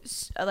you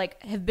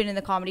like have been in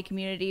the comedy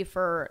community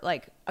for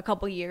like a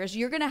couple years,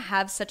 you're gonna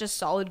have such a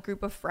solid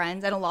group of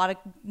friends and a lot of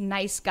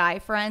nice guy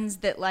friends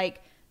that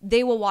like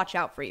they will watch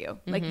out for you.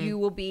 Like you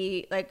will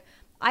be like.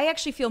 I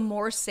actually feel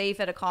more safe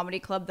at a comedy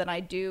club than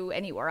I do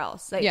anywhere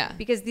else. Like,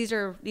 because these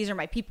are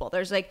my people.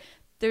 There's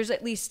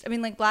at least, I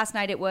mean, like last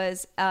night it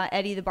was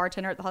Eddie, the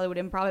bartender at the Hollywood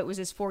Improv. It was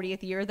his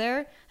 40th year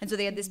there. And so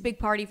they had this big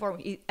party for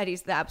him.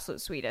 Eddie's the absolute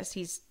sweetest.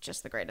 He's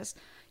just the greatest.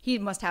 He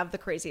must have the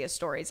craziest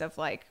stories of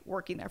like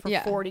working there for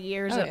 40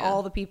 years and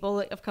all the people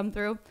that have come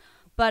through.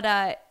 But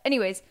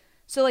anyways,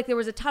 so like there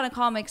was a ton of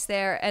comics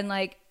there. And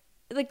like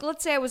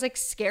let's say I was like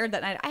scared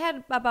that night. I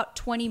had about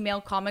 20 male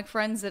comic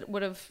friends that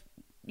would have,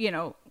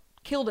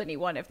 killed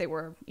anyone if they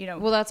were,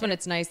 Well, that's when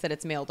it's nice that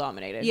it's male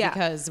dominated.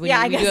 Because when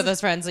you do have those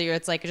friends,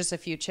 it's like just a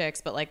few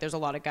chicks, but like there's a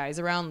lot of guys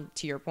around.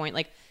 To your point,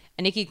 like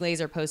Nikki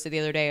Glazer posted the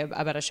other day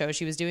about a show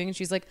she was doing, and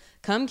she's like,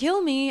 "Come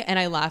kill me," and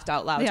I laughed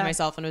out loud to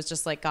myself, and was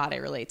just like, "God, I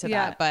relate to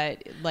that."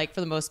 But like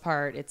for the most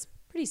part, it's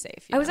pretty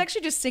safe. I was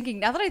actually just thinking,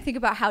 now that I think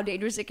about how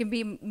dangerous it can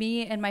be,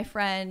 me and my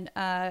friend,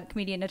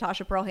 comedian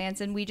Natasha Pearl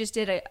Hansen, we just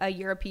did a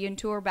European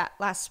tour back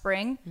last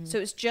spring, so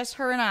it was just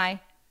her and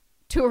I.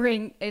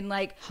 Touring in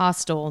like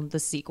Hostel, the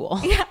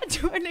sequel.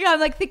 I'm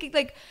like thinking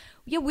like,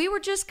 we were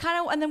just kind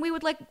of, and then we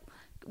would like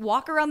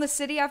walk around the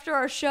city after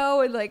our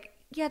show and like,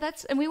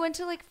 and we went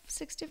to like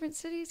 6 different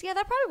cities. That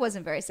probably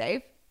wasn't very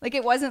safe. Like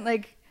it wasn't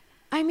like,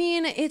 I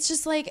mean, it's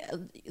just like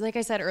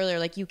I said earlier,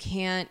 like you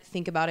can't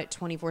think about it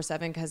 24/7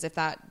 because if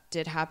that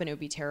did happen, it would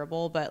be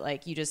terrible. But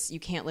like you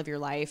can't live your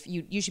life.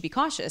 You should be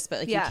cautious,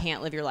 but like you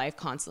can't live your life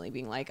constantly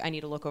being like, I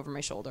need to look over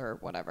my shoulder or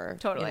whatever.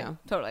 Totally.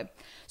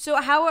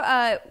 So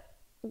how,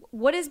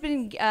 what has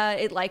been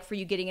it like for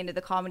you getting into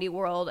the comedy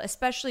world,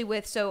 especially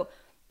with, so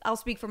I'll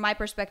speak from my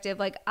perspective.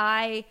 Like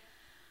I'd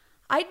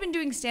been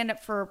doing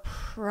stand-up for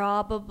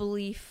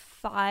probably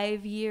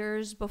 5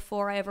 years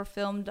before I ever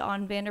filmed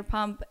on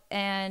Vanderpump.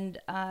 And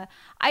I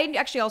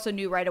actually also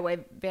knew right away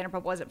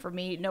Vanderpump wasn't for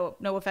me. No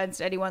offense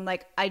to anyone.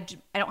 Like I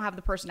don't have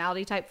the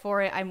personality type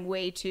for it. I'm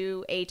way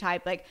too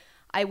A-type. Like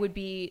I would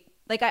be...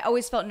 Like I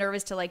always felt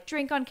nervous to like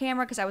drink on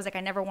camera because I was like,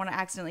 I never want to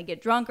accidentally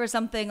get drunk or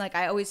something. Like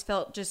I always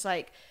felt just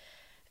like...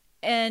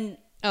 And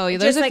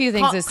there's a few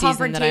things this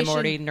season that I'm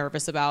already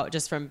nervous about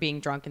just from being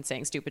drunk and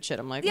saying stupid shit.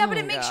 I'm like, but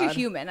it makes you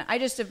human. I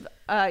just have,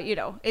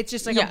 it's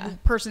just like a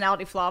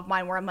personality flaw of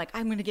mine where I'm like,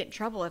 I'm going to get in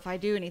trouble if I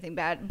do anything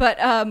bad. But,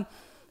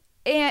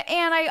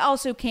 and I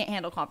also can't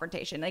handle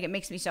confrontation. Like it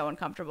makes me so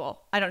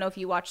uncomfortable. I don't know if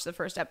you watched the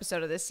first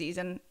episode of this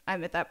season.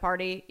 I'm at that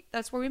party.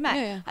 That's where we met.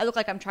 Yeah. I look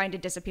like I'm trying to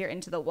disappear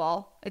into the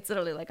wall. It's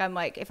literally like, I'm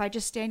like, if I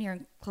just stand here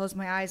and close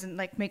my eyes and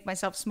like make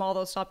myself small,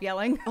 they'll stop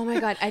yelling. Oh my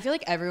God. I feel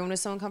like everyone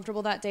was so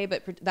uncomfortable that day,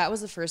 but that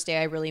was the first day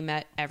I really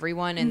met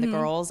everyone and the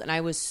girls. And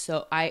I was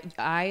so,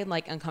 I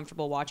like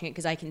uncomfortable watching it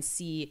because I can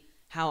see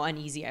how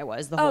uneasy I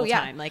was the whole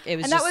time. Like it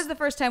was, and that was the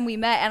first time we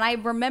met. And I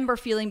remember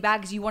feeling bad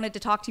because you wanted to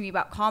talk to me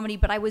about comedy,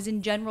 but I was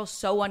in general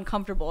so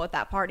uncomfortable at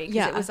that party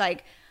because it was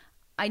like,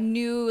 I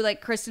knew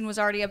like Kristen was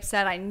already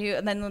upset. I knew,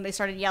 and then when they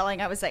started yelling,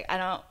 I was like,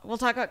 we'll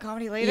talk about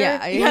comedy later.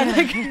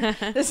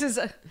 Like, this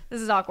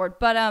is awkward.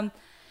 But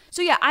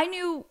so yeah, I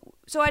knew.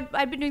 So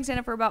I'd been doing stand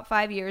up for about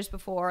 5 years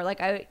before.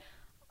 Like I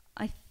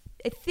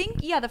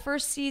think the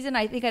first season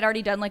I think I'd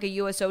already done like a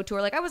USO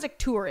tour. Like I was like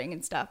touring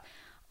and stuff.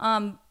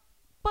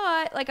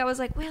 But like I was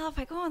like, well, if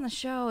I go on the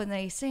show and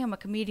they say I'm a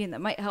comedian, that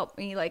might help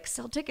me like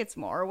sell tickets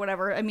more or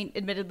whatever. I mean,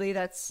 admittedly,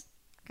 that's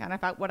kind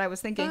of what I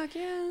was thinking. Fuck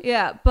yeah.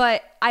 Yeah,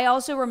 but I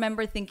also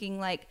remember thinking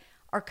like,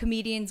 are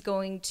comedians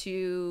going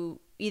to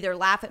either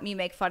laugh at me,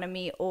 make fun of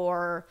me,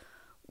 or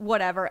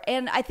whatever?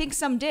 And I think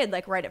some did,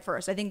 like right at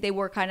first. I think they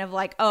were kind of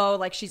like, oh,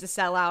 like she's a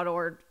sellout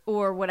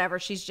or whatever.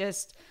 She's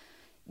just,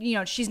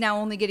 she's now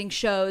only getting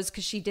shows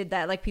because she did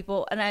that. Like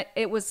people, and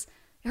it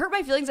hurt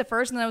my feelings at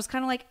first, and then I was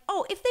kind of like,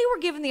 oh, if they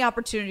were given the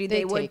opportunity,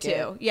 they would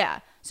too. Yeah.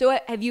 So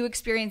have you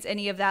experienced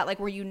any of that? Like,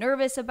 were you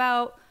nervous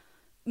about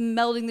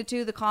melding the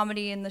two, the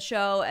comedy and the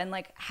show, and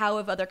like how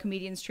have other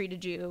comedians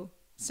treated you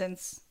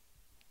since,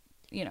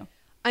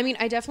 I mean,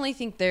 I definitely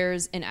think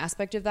there's an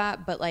aspect of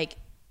that, but like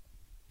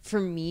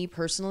for me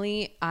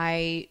personally,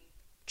 I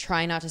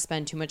try not to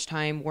spend too much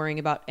time worrying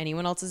about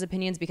anyone else's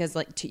opinions because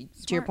like to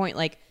your point,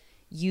 like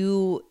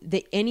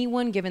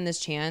anyone given this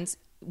chance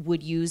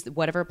would use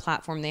whatever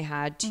platform they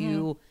had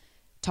to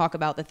talk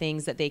about the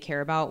things that they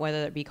care about,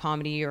 whether it be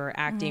comedy or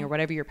acting or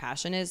whatever your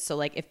passion is. So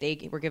like if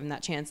they were given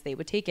that chance, they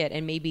would take it.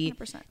 And maybe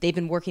 100%. They've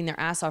been working their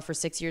ass off for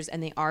 6 years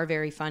and they are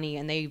very funny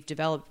and they've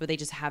developed, but they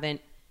just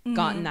haven't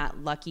gotten that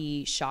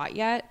lucky shot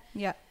yet.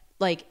 Yeah.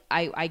 like,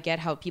 I get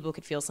how people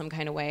could feel some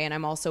kind of way. And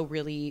I'm also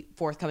really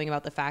forthcoming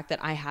about the fact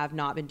that I have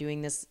not been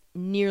doing this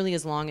nearly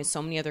as long as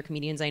so many other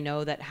comedians I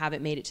know that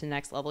haven't made it to the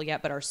next level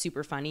yet, but are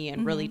super funny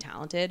and really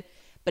talented.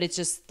 But it's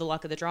just the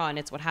luck of the draw, and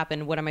it's what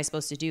happened. What am I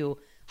supposed to do?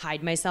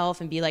 Hide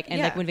myself and be like,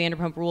 and like when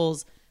Vanderpump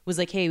Rules was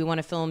like, hey, we want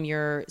to film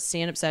your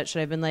stand-up set. Should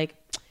I have been like,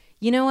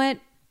 you know what?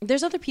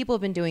 There's other people who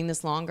have been doing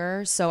this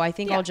longer, so I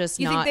think I'll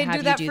just not have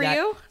you do that.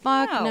 You?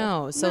 Fuck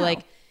no. So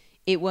like,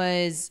 it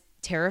was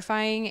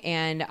terrifying,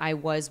 and I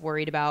was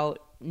worried about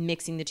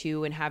mixing the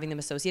two and having them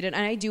associated.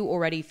 And I do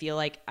already feel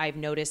like I've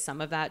noticed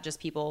some of that. Just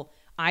people,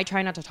 I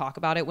try not to talk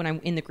about it when I'm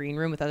in the green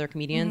room with other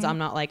comedians. I'm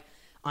not like,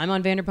 I'm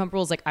on Vanderpump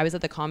Rules. Like, I was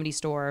at the Comedy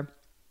Store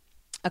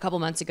a couple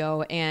months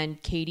ago,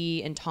 and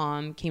Katie and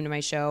Tom came to my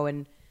show,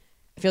 and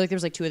I feel like there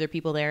was like 2 other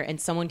people there, and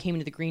someone came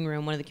into the green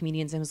room, one of the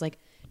comedians, and was like,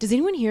 does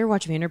anyone here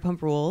watch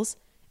Vanderpump Rules?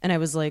 And I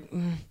was like,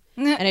 and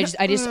I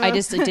just like,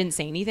 didn't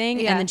say anything.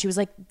 And then she was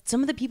like,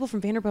 some of the people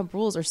from Vanderpump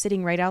Rules are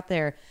sitting right out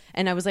there.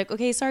 And I was like,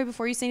 okay, sorry,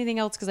 before you say anything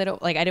else, because I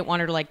didn't want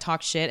her to like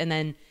talk shit and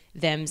then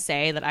them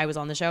say that I was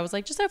on the show. I was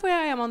like, just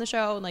FYI, I'm on the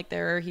show, and like,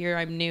 they're here.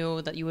 I'm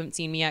new, that you haven't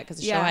seen me yet because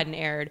the show hadn't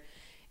aired.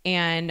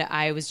 And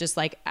I was just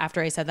like, after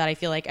I said that, I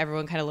feel like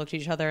everyone kind of looked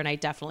at each other, and I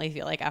definitely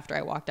feel like after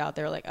I walked out,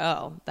 they were like,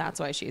 oh, that's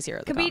why she's here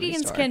at the Comedy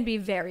Comedians Store. can be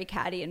very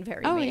catty and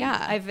very mean.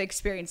 Yeah. I've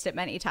experienced it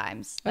many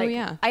times. Like,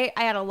 yeah. I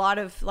had a lot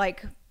of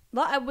like,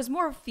 I was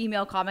more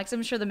female comics.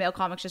 I'm sure the male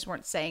comics just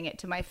weren't saying it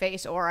to my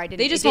face, or I didn't.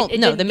 They just won't.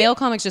 No, the male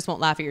comics just won't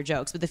laugh at your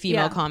jokes, but the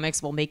female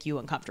comics will make you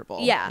uncomfortable.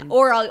 Yeah,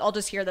 or I'll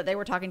just hear that they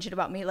were talking shit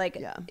about me. Like,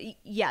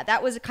 yeah,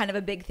 that was kind of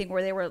a big thing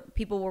where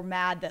people were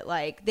mad that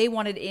like they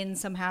wanted in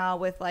somehow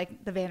with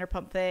like the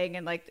Vanderpump thing,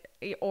 and like,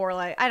 or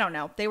like, I don't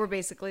know. They were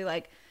basically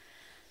like,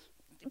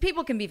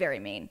 people can be very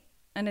mean,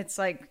 and it's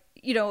like,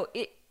 you know,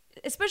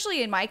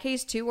 especially in my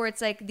case too, where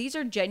it's like these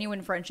are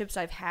genuine friendships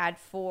I've had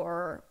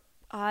for.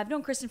 I've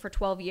known Kristen for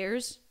 12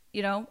 years,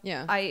 you know?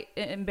 Yeah. I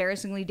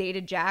embarrassingly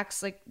dated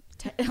Jax like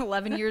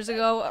 11 years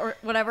ago or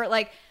whatever.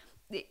 Like,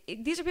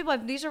 these are people,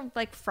 these are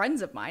like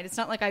friends of mine. It's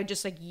not like I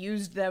just like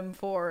used them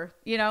for,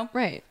 you know?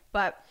 Right.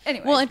 But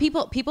anyway. Well, and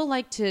people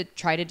like to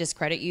try to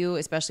discredit you,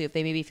 especially if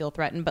they maybe feel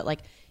threatened. But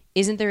like,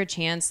 isn't there a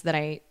chance that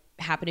I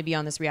happen to be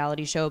on this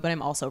reality show, but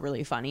I'm also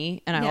really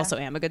funny, and I also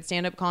am a good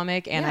stand-up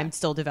comic, and I'm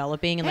still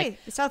developing. And hey,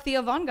 it's how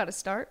Theo Von got a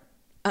start.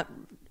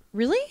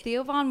 Really?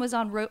 Theo Von was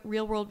on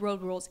Real World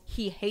Road Rules.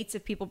 He hates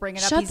if people bring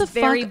it up. Shut the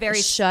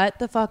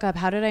fuck up.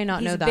 How did I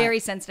not know that? He's very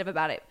sensitive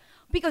about it.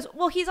 Because,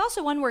 well, he's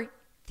also one where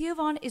Theo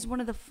Von is one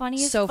of the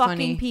funniest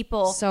fucking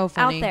people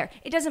out there.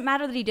 It doesn't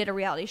matter that he did a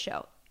reality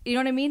show. You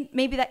know what I mean?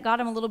 Maybe that got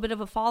him a little bit of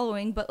a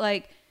following, but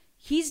like,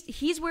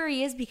 he's where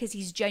he is because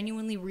he's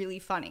genuinely really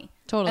funny.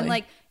 Totally. And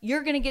like,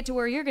 you're going to get to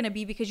where you're going to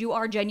be because you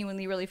are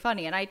genuinely really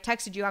funny. And I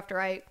texted you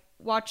after I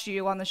watched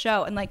you on the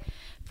show, and like,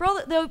 for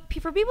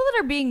people that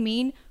are being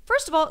mean,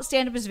 first of all,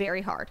 stand-up is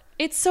very hard.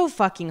 It's so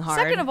fucking hard.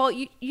 Second of all,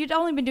 you'd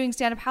only been doing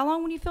stand-up how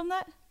long when you filmed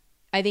that?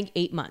 I think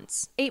 8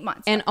 months. 8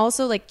 months. And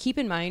also, like, keep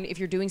in mind, if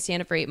you're doing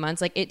stand-up for 8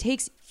 months, like, it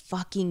takes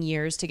fucking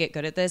years to get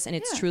good at this, and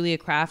it's truly a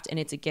craft, and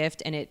it's a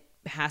gift, and it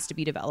has to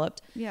be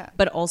developed. Yeah.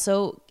 But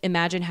also,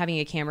 imagine having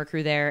a camera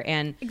crew there,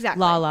 and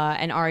Lala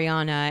and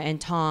Ariana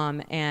and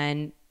Tom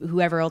and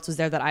whoever else was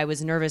there that I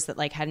was nervous that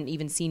like hadn't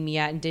even seen me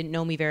yet and didn't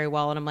know me very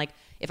well. And I'm like,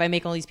 if I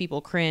make all these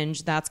people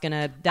cringe, that's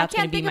gonna be my. I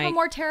can't think of a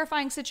more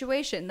terrifying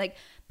situation. Like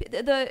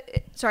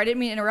sorry, I didn't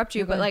mean to interrupt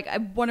you, but like, I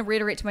want to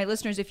reiterate to my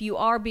listeners, if you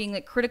are being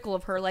like critical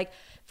of her, like,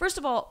 first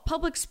of all,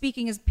 public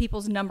speaking is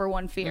people's number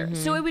one fear. Mm-hmm.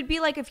 So it would be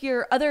like if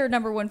your other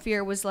number one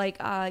fear was like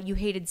you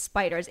hated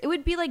spiders. It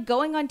would be like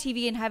going on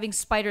TV and having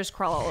spiders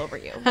crawl all over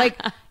you. Like,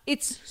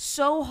 it's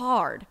so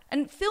hard.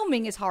 And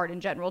filming is hard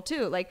in general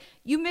too. Like,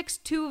 you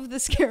mixed two of the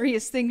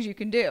scariest things you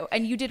can do,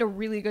 and you did a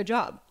really good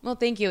job. Well,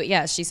 thank you.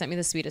 Yes, she sent me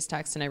the sweetest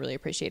text, and I really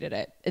appreciated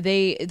it.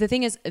 The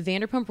thing is,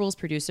 Vanderpump Rules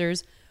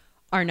producers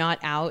are not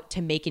out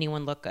to make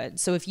anyone look good.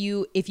 So if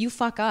you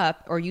fuck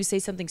up or you say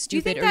something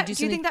stupid do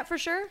you think that for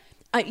sure?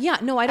 Yeah,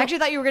 no, I don't. Actually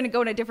thought you were going to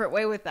go in a different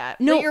way with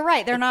that. No, but you're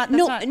right. They're not.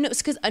 No,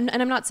 because and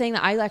I'm not saying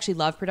that I actually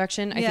love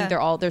production. I think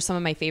they're some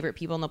of my favorite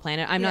people on the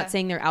planet. I'm not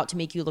saying they're out to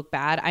make you look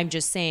bad. I'm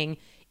just saying,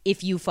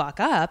 if you fuck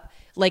up,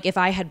 like if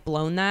I had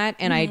blown that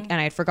and I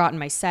had forgotten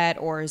my set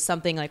or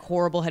something like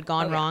horrible had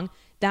gone wrong,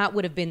 that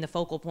would have been the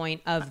focal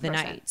point of the 100%.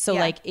 Night. So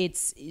like,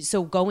 it's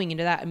so going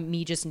into that,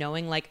 me just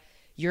knowing like,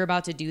 you're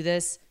about to do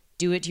this.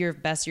 Do it to your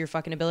best of your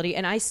fucking ability.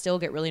 And I still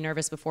get really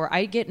nervous before.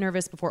 I get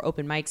nervous before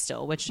open mics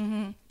still, which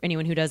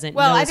anyone who doesn't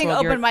know I think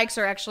open mics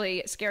are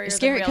actually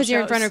scarier because you're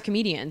in front of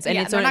comedians, and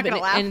they're not going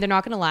to laugh. And they're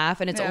not going to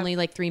laugh, and it's only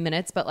like 3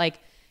 minutes. But like,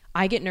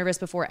 I get nervous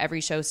before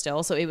every show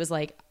still. So it was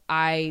like,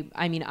 I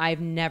mean, I've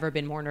never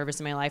been more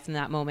nervous in my life in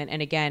that moment.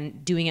 And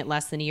again, doing it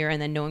less than a year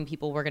and then knowing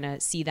people were going to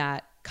see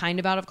that kind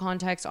of out of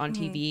context on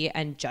TV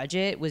and judge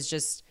it was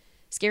just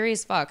scary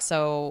as fuck.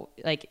 So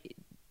like,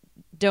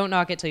 don't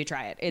knock it till you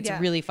try it. It's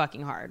really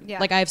fucking hard.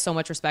 Yeah. Like, I have so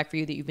much respect for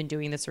you that you've been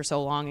doing this for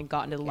so long and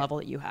gotten to the level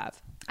that you have.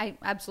 I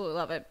absolutely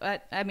love it.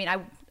 But I mean,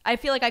 I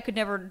feel like I could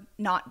never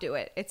not do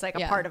it. It's like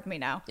a part of me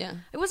now. Yeah.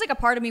 It was like a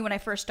part of me when I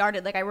first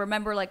started. Like I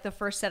remember like the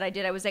first set I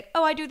did, I was like,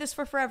 oh, I do this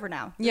for forever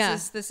now.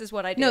 This is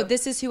what I do. No,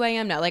 this is who I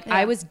am now. Like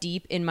I was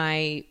deep in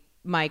my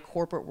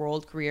corporate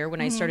world career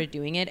when I started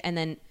doing it. And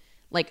then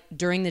like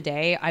during the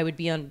day I would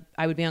be on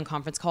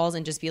conference calls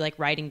and just be like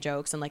writing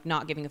jokes and like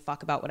not giving a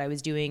fuck about what I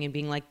was doing and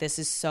being like, this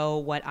is so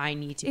what I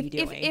need to be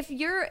doing. If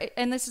you're,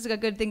 and this is a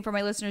good thing for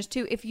my listeners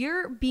too, if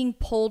you're being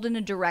pulled in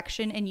a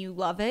direction and you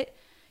love it,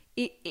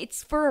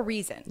 it's for a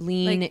reason.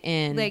 Lean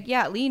in.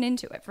 Lean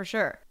into it for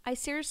sure. I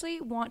seriously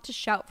want to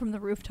shout from the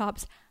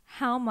rooftops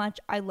how much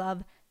I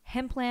love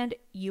Hempland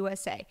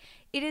USA.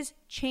 It has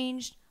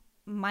changed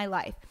my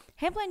life.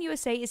 Hempland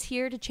USA is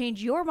here to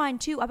change your mind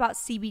too about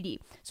CBD.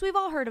 So we've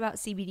all heard about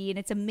CBD and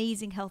its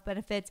amazing health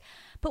benefits,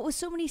 but with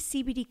so many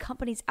CBD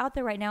companies out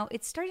there right now,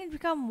 it's starting to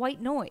become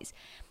white noise.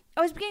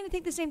 I was beginning to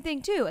think the same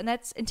thing too, and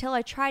that's until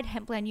I tried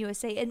Hempland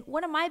USA. And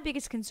one of my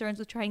biggest concerns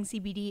with trying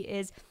CBD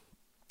is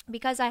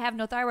because I have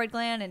no thyroid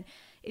gland and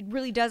it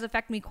really does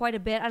affect me quite a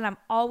bit and I'm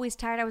always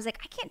tired. I was like,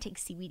 I can't take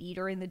CBD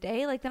during the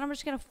day. Like then I'm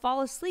just going to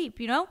fall asleep,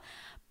 you know?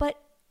 But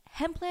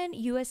Hempland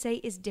USA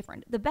is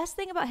different. The best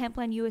thing about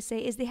Hempland USA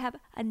is they have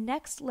a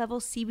next level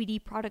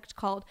CBD product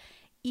called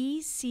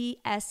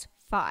ECS5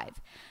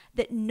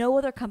 that no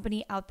other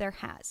company out there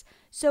has.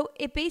 So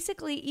it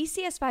basically,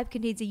 ECS5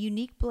 contains a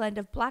unique blend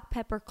of black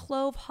pepper,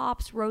 clove,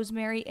 hops,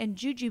 rosemary, and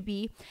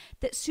jujube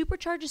that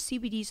supercharges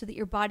CBD so that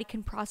your body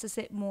can process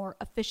it more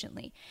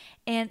efficiently.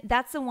 And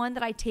that's the one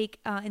that I take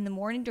in the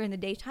morning during the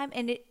daytime.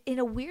 And it, in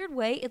a weird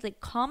way, it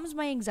like calms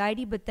my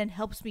anxiety, but then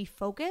helps me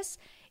focus.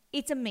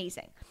 It's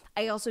amazing.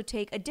 I also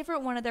take a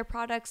different one of their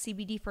products,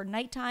 CBD for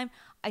nighttime.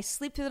 I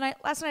sleep through the night.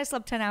 Last night I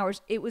slept 10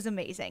 hours. It was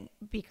amazing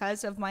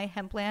because of my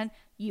Hempland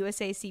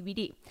USA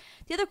CBD.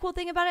 The other cool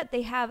thing about it,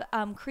 they have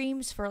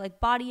creams for like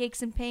body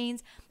aches and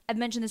pains. I've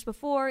mentioned this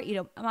before.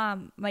 You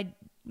know,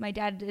 my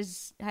dad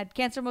had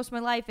cancer most of my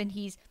life and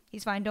he's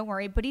fine, don't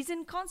worry. But he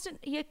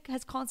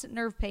has constant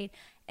nerve pain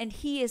and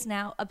he is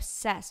now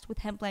obsessed with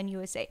Hempland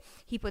USA.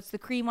 He puts the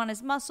cream on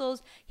his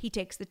muscles. He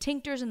takes the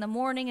tinctures in the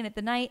morning and at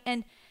the night,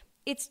 and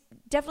it's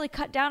definitely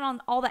cut down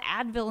on all the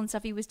Advil and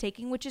stuff he was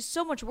taking, which is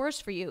so much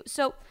worse for you.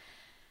 So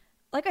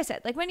like I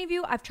said, like many of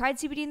you, I've tried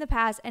CBD in the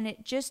past and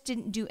it just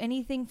didn't do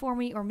anything for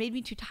me or made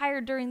me too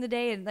tired during the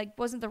day and like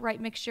wasn't the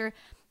right mixture.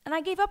 And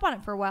I gave up on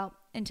it for a while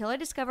until I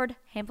discovered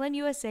Hempland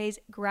USA's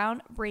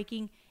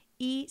groundbreaking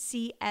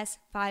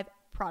ECS5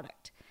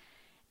 product.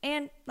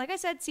 And like I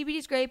said, CBD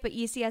is great, but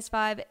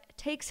ECS5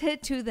 takes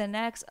it to the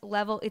next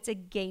level. It's a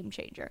game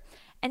changer.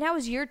 And now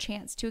is your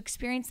chance to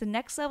experience the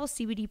next level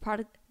CBD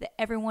product that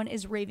everyone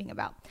is raving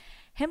about.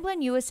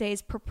 Hempland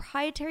USA's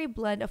proprietary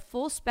blend of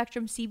full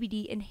spectrum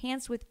CBD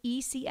enhanced with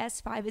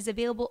ECS5 is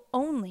available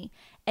only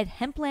at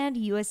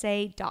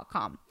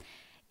hemplandusa.com.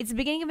 It's the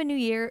beginning of a new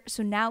year,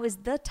 so now is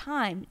the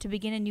time to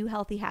begin a new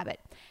healthy habit.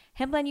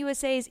 Hempland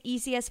USA's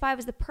ECS5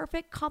 is the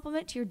perfect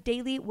complement to your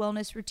daily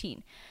wellness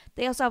routine.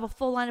 They also have a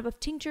full lineup of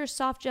tinctures,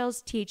 soft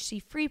gels,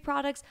 THC-free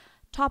products,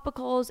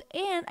 topicals,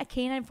 and a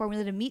canine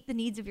formula to meet the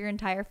needs of your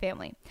entire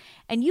family.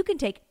 And you can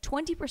take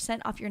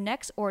 20% off your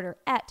next order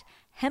at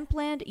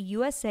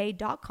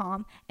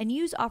hemplandusa.com and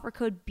use offer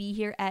code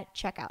BEHERE at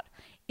checkout.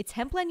 It's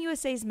Hempland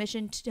USA's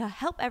mission to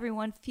help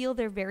everyone feel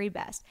their very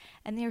best,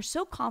 and they are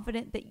so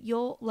confident that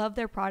you'll love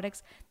their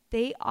products,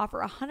 they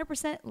offer a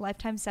 100%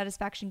 lifetime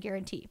satisfaction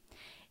guarantee.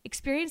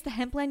 Experience the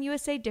Hempland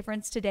USA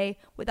difference today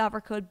with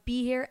offer code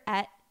BEHERE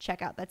at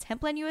checkout. That's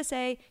Hempland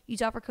USA.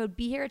 Use offer code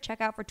BEHERE at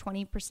checkout for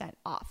 20%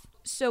 off.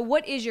 So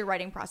what is your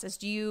writing process?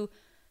 Do you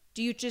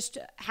just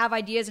have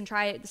ideas and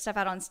try the stuff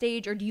out on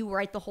stage, or do you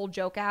write the whole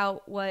joke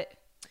out? What?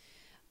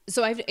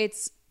 So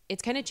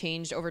it's kind of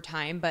changed over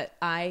time, but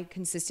I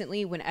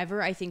consistently,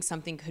 whenever I think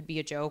something could be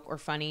a joke or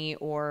funny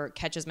or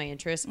catches my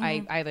interest,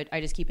 I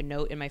just keep a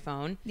note in my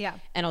phone. Yeah.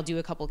 And I'll do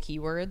a couple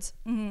keywords.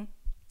 Mm-hmm.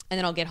 And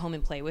then I'll get home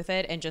and play with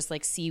it and just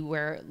like see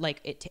where like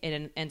it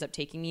ends up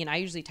taking me. And I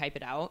usually type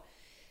it out.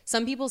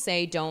 Some people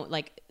say don't,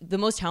 like the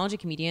most talented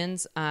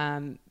comedians,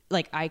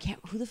 like I can't,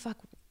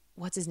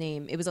 what's his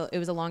name? It was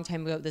a long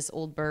time ago. This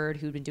old bird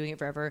who'd been doing it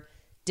forever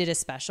did a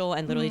special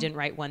and literally didn't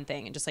write one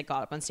thing and just like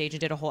got up on stage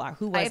and did a whole hour.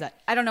 Who was that?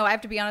 I don't know. I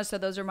have to be honest. So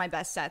those are my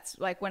best sets.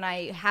 Like when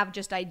I have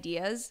just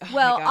ideas.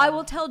 Well, I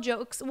will tell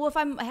jokes. Well, if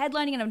I'm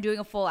headlining and I'm doing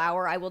a full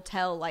hour, I will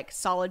tell like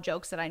solid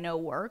jokes that I know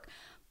work.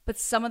 But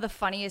some of the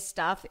funniest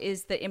stuff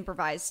is the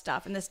improvised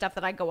stuff and the stuff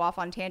that I go off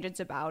on tangents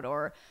about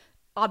or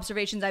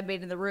observations I've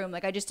made in the room.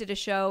 Like I just did a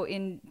show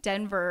in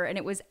Denver and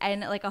it was in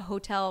like a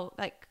hotel,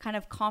 like kind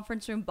of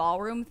conference room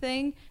ballroom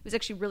thing. It was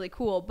actually really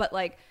cool. But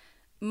like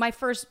my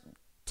first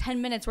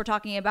 10 minutes we're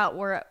talking about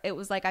where it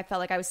was like I felt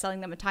like I was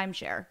selling them a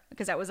timeshare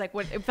because that was like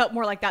what it felt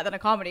more like that than a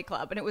comedy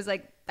club. And it was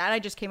like that I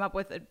just came up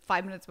with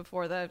 5 minutes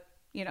before the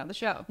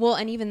show. Well,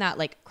 and even that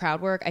like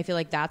crowd work, I feel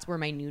like that's where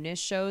my newness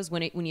shows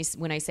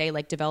when I say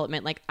like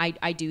development, like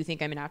I do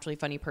think I'm a naturally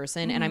funny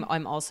person and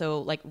I'm also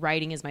like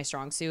writing is my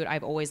strong suit.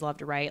 I've always loved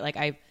to write. Like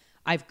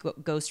I've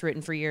ghost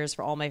written for years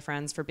for all my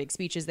friends for big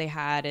speeches they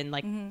had and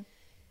like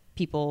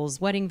people's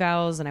wedding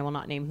vows, and I will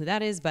not name who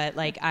that is, but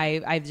like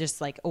I've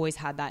just like always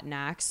had that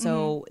knack.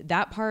 So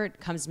that part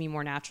comes to me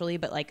more naturally,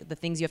 but like the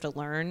things you have to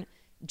learn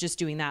just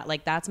doing that,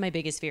 like that's my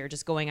biggest fear,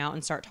 just going out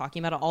and start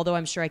talking about it. Although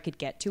I'm sure I could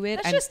get to it.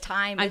 That's just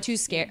time. I'm too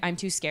scared. I'm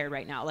too scared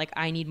right now. Like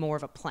I need more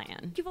of a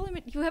plan. You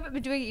haven't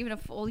been doing it even a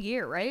full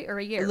year, right? Or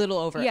a year? A little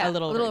over.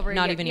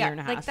 Not even a year and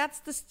a half. Like that's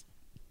this.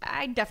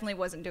 I definitely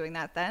wasn't doing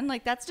that then.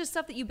 Like that's just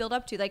stuff that you build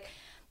up to. Like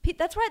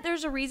that's why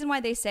there's a reason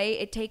why they say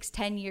it takes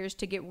 10 years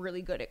to get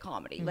really good at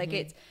comedy. Like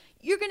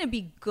you're going to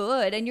be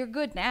good, and you're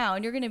good now,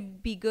 and you're going to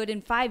be good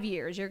in 5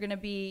 years. You're going to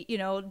be,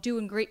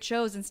 doing great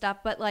shows and stuff.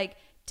 But like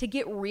to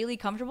get really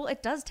comfortable,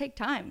 it does take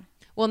time.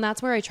 Well, and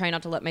that's where I try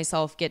not to let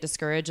myself get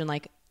discouraged. And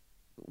like,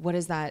 what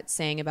is that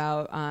saying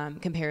about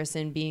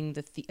comparison being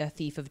a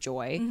thief of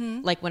joy?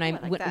 Like when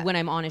when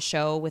I'm on a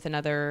show with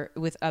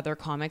other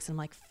comics, I'm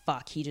like,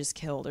 fuck, he just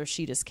killed or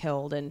she just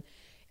killed, and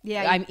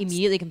I'm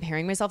immediately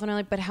comparing myself, and I'm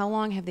like, but how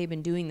long have they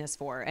been doing this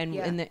for? And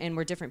and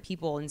we're different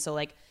people, and so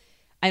like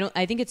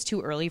I think it's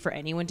too early for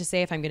anyone to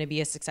say if I'm going to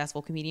be a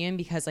successful comedian,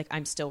 because like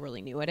I'm still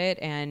really new at it.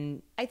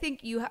 And I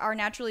think you are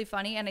naturally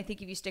funny, and I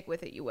think if you stick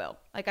with it, you will.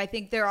 Like I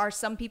think there are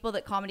some people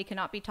that comedy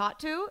cannot be taught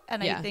to,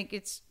 and I think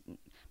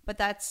but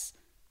that's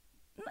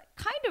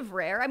kind of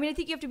rare. I mean, I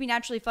think you have to be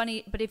naturally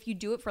funny, but if you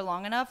do it for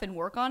long enough and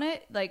work on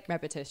it, like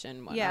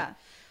repetition, whatnot. Yeah.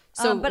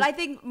 So, but I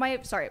think my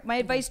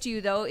advice to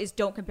you though is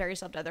don't compare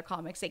yourself to other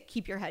comics. Like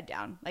keep your head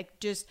down. Like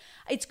just,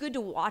 it's good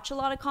to watch a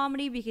lot of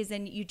comedy, because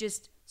then you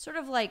just sort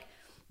of like,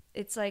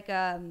 it's like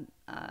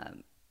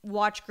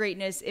watch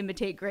greatness,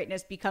 imitate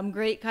greatness, become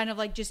great, kind of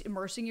like just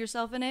immersing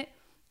yourself in it.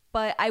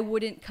 But I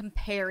wouldn't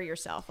compare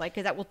yourself, like,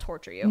 because that will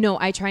torture you. No,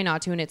 I try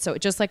not to. And it's so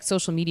just like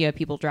social media,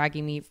 people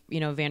dragging me,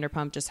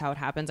 Vanderpump, just how it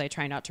happens. I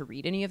try not to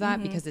read any of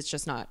that because it's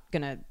just not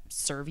going to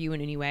serve you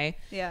in any way.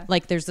 Yeah.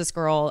 Like there's this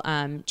girl,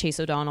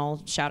 Chase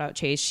O'Donnell, shout out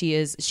Chase.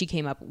 She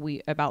came up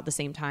about the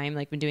same time,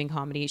 like been doing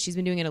comedy. She's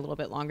been doing it a little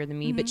bit longer than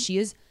me, but she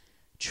is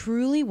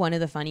truly one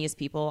of the funniest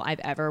people I've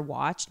ever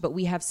watched. But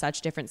we have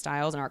such different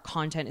styles and our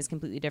content is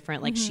completely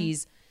different. Like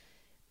she's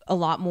a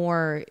lot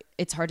more,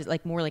 it's hard to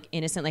like more like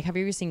innocent. Like have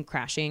you ever seen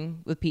Crashing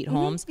with Pete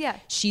Holmes? Yeah.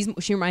 She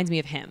reminds me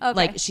of him. Okay.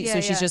 Like she's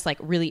just like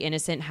really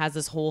innocent, has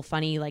this whole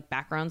funny like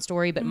background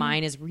story, but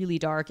mine is really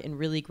dark and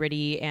really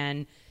gritty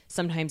and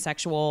sometimes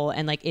sexual,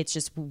 and like it's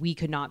just, we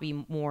could not be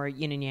more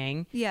yin and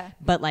yang. Yeah.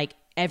 But like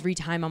every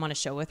time I'm on a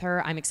show with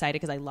her, I'm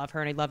excited because I love her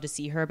and I love to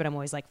see her, but I'm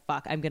always like,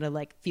 fuck, I'm gonna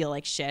like feel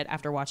like shit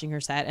after watching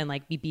her set and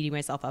like be beating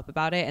myself up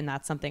about it. And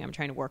that's something I'm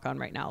trying to work on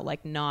right now.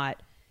 Like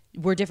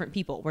we're different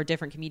people. We're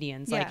different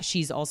comedians. Yeah. Like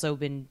she's also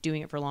been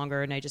doing it for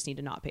longer, and I just need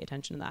to not pay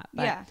attention to that.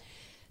 But, yeah.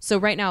 So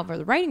right now for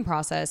the writing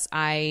process,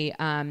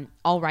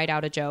 I'll write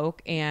out a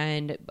joke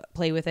and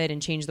play with it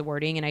and change the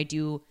wording. And I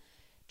do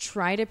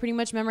try to pretty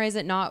much memorize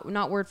it,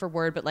 not word for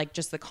word, but like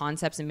just the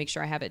concepts and make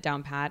sure I have it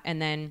down pat.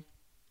 And then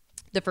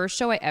the first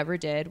show I ever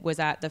did was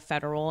at the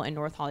Federal in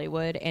North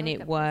Hollywood, and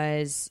it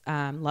was,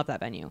 love that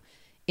venue.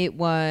 It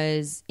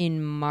was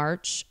in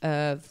March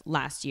of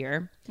last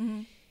year.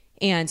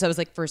 And so it was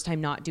like first time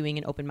not doing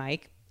an open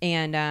mic.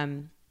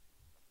 And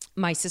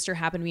my sister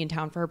happened to be in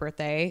town for her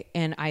birthday,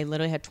 and I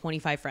literally had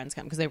 25 friends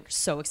come because they were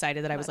so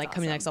excited that I was like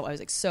coming to the next level. I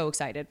was like so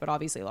excited, but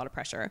obviously a lot of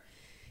pressure.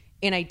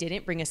 And I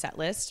didn't bring a set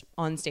list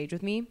on stage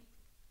with me.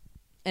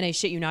 And I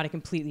shit you not, I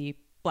completely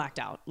blacked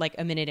out like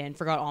a minute in,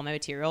 forgot all my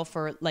material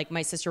for like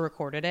my sister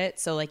recorded it.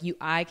 So like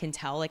I can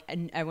tell like,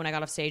 and when I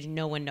got off stage,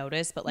 no one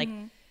noticed, but like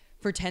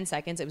for 10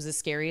 seconds, it was the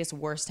scariest,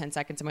 worst 10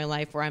 seconds of my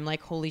life where I'm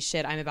like, holy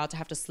shit, I'm about to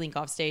have to slink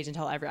off stage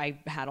until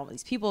I had all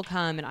these people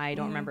come and I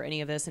don't remember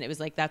any of this. And it was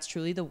like, that's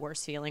truly the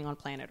worst feeling on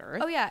planet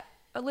Earth. Oh yeah.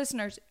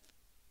 Listeners,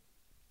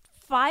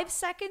 5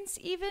 seconds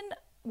even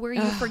where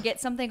you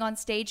forget something on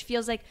stage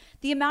feels like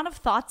the amount of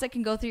thoughts that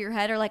can go through your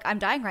head are like, I'm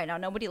dying right now.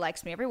 Nobody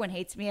likes me. Everyone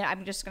hates me. I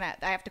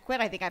have to quit.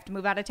 I think I have to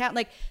move out of town.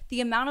 Like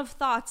the amount of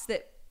thoughts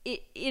that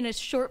in a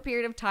short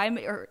period of time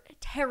are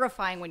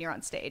terrifying when you're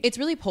on stage. It's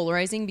really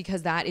polarizing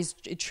because that is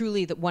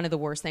truly one of the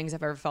worst things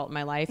I've ever felt in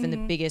my life and the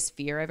biggest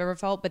fear I've ever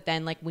felt. But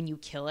then like when you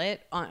kill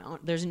it,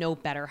 there's no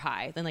better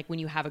high than like when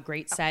you have a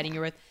great set and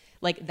you're with,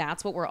 like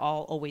that's what we're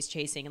all always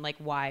chasing, and like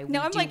why I'm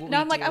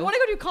like I want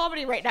to go do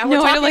comedy right now.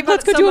 I'm like,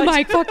 let's go do a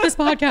mic. Fuck this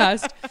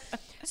podcast.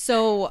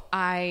 So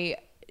I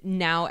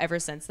now ever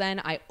since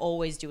then I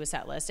always do a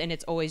set list, and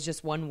it's always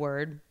just one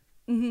word.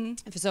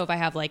 So if I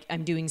have like,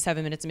 I'm doing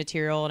 7 minutes of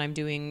material and I'm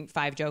doing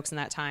 5 jokes in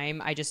that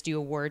time, I just do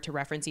a word to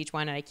reference each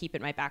one, and I keep it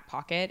in my back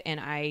pocket, and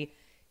I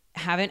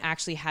haven't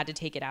actually had to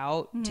take it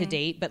out to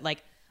date. But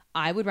like,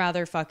 I would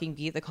rather fucking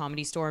be at the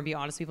Comedy Store and be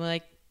honest with people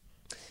like,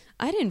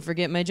 I didn't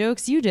forget my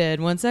jokes, you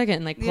did, 1 second,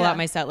 and like pull out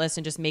my set list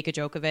and just make a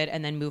joke of it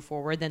and then move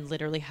forward, than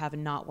literally have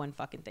not one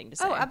fucking thing to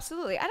say. Oh,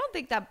 absolutely. I don't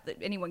think that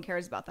anyone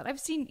cares about that. I've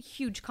seen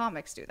huge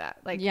comics do that.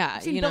 Like, yeah,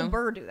 I've seen Bill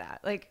Burr do that.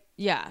 Like,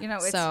 yeah,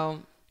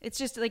 it's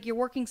just like you're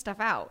working stuff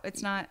out.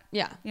 It's not,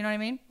 you know what I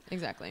mean?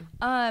 Exactly.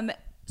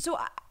 So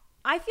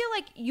I feel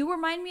like you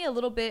remind me a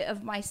little bit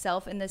of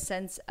myself in the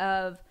sense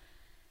of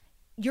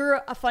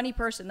you're a funny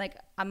person. Like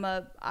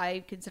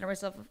I consider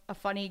myself a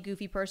funny,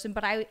 goofy person,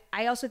 but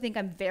I also think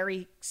I'm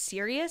very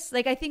serious.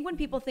 Like I think when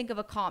people think of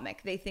a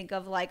comic, they think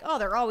of like, oh,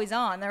 they're always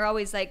on. They're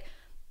always like,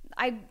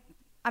 I'm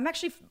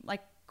actually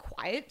like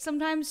quiet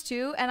sometimes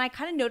too. And I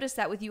kind of noticed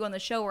that with you on the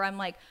show where I'm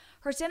like,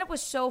 her stand-up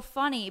was so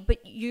funny,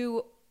 but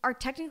you are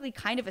technically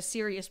kind of a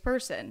serious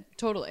person.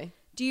 Totally.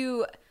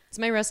 It's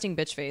my resting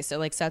bitch face. It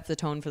like sets the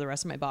tone for the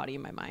rest of my body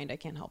and my mind. I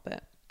can't help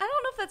it. I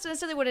don't know if that's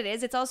necessarily what it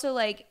is. It's also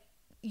like,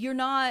 you're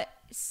not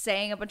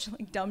saying a bunch of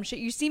like dumb shit.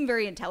 You seem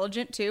very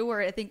intelligent too,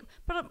 where I think,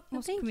 but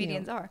most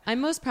comedians are. I'm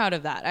most proud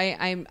of that.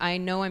 I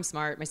know I'm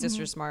smart. My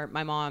sister's smart.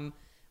 My mom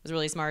was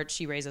really smart.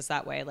 She raised us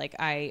that way. Like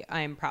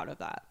I'm proud of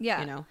that.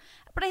 Yeah. You know?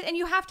 But and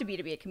you have to be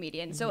a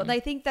comedian. So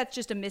I think that's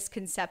just a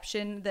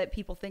misconception that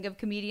people think of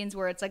comedians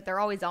where it's like they're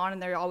always on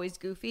and they're always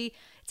goofy.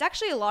 It's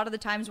actually a lot of the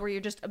times where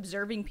you're just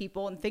observing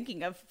people and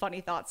thinking of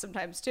funny thoughts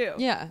sometimes too.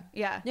 Yeah.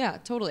 Yeah. Yeah,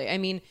 totally. I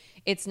mean,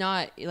 it's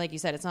not, like you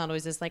said, it's not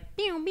always just like,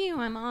 pew, pew,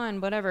 I'm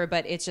on, whatever,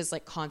 but it's just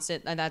like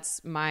constant. And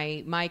that's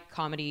my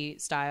comedy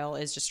style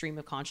is just stream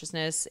of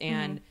consciousness,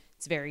 and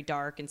it's very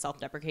dark and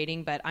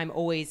self-deprecating, but I'm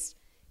always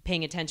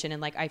paying attention.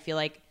 And like, I feel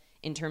like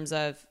in terms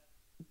of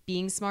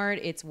being smart,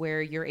 it's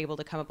where you're able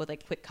to come up with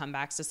like quick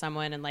comebacks to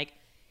someone, and like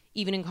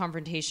even in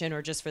confrontation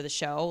or just for the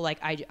show, like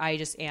I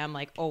just am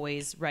like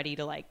always ready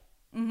to like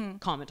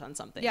comment on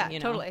something. Yeah, you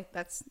know? totally.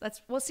 That's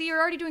well, see, you're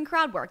already doing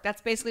crowd work.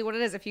 That's basically what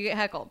it is if you get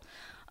heckled.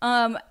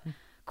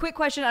 Quick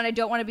question, and I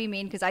don't want to be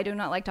mean because I do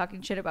not like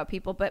talking shit about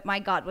people, but my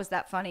God, was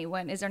that funny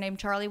when, is her name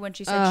Charlie, when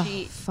she said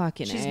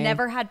she's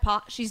never had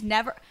she's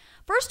never,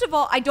 first of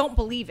all, I don't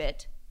believe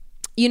it.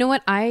 You know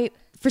what?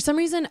 For some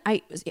reason,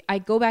 I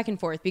go back and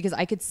forth because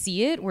I could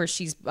see it where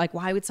she's like,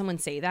 why would someone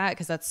say that?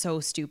 Because that's so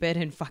stupid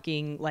and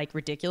fucking like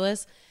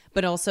ridiculous.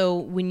 But also,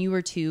 when you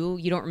were 2,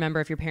 you don't remember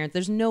if your parents,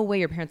 there's no way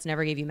your parents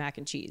never gave you mac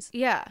and cheese.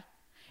 Yeah.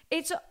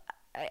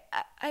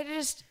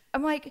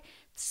 I'm like,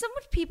 so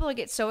much people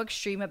get so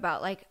extreme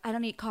about like, I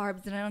don't eat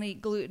carbs and I don't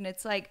eat gluten.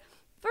 It's like,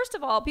 first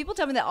of all, people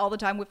tell me that all the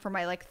time for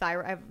my like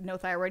thyroid. I have no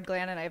thyroid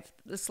gland and I have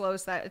the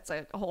slowest, that it's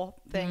like a whole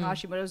thing,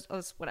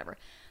 Hashimoto's, whatever.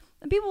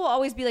 And people will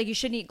always be like, you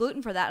shouldn't eat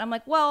gluten for that. And I'm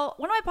like, well,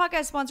 one of my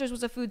podcast sponsors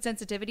was a food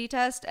sensitivity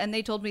test, and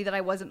they told me that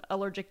I wasn't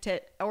allergic to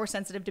or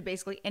sensitive to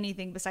basically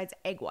anything besides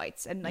egg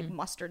whites and like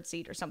mustard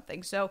seed or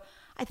something. So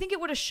I think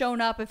it would have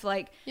shown up if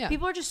like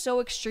people are just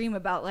so extreme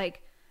about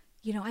like,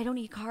 you know, I don't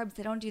eat carbs,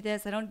 I don't do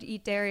this, I don't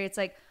eat dairy. It's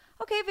like,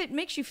 okay, if it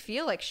makes you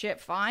feel like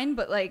shit, fine.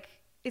 But like,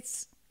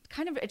 it's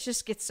kind of, it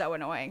just gets so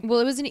annoying.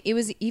 Well, it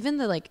was even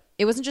the like,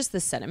 it wasn't just the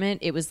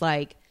sentiment. It was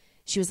like,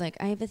 she was like,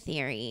 I have a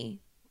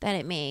theory that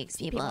it makes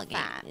people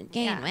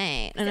gain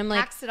weight. And I'm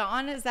like, tax it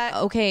on? Is that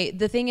okay?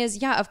 The thing is,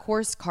 yeah, of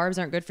course carbs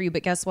aren't good for you,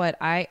 but guess what?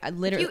 I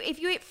literally, if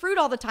you ate fruit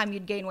all the time,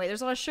 you'd gain weight.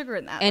 There's a lot of sugar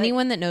in that.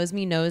 Anyone that knows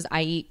me knows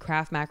I eat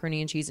Kraft macaroni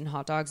and cheese and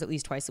hot dogs at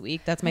least twice a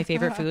week. That's my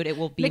favorite food. It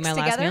will be my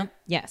last meal.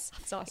 Yes.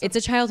 That's awesome. It's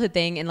a childhood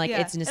thing, and like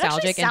it's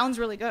nostalgic. It sounds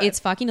really good. It's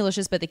fucking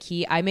delicious, but the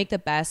key, I make the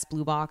best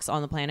blue box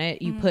on the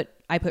planet.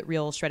 I put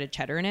real shredded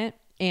cheddar in it,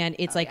 and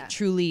it's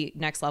truly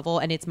next level,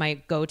 and it's my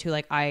go-to.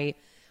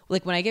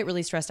 Like when I get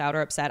really stressed out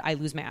or upset, I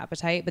lose my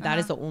appetite, but that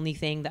is the only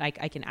thing that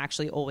I can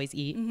actually always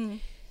eat.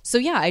 So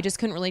yeah, I just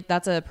couldn't relate.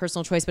 That's a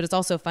personal choice, but it's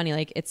also funny.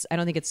 Like I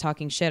don't think it's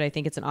talking shit. I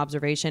think it's an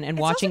observation, and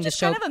watching the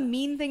show. It's kind of a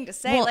mean thing to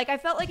say. Well, like I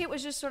felt like it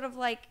was just sort of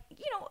like,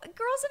 you know,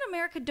 girls in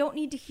America don't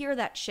need to hear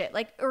that shit.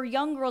 Like, or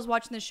young girls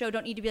watching the show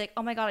don't need to be like,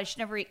 oh my God, I should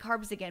never eat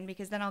carbs again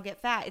because then I'll get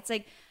fat. It's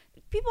like,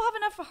 people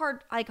have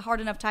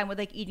hard enough time with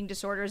like eating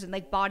disorders and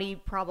like body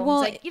problems. Well,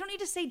 like you don't need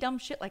to say dumb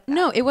shit like that.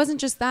 No, it wasn't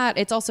just that.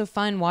 It's also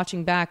fun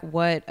watching back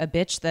what a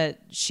bitch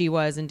that she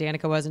was and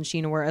Danica was and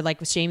Sheena were,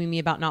 like shaming me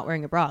about not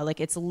wearing a bra. Like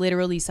it's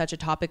literally such a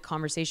topic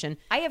conversation.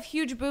 I have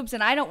huge boobs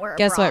and I don't wear a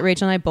bra. Guess what?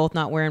 Rachel and I both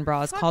not wearing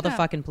bras. Call the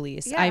fucking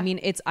police. Yeah. I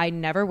mean, I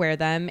never wear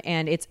them,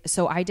 and it's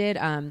so I did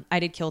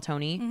Kill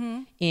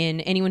Tony.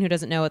 In anyone who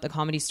doesn't know, at the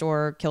Comedy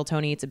Store, Kill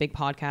Tony, it's a big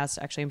podcast.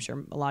 Actually, I'm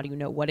sure a lot of you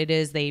know what it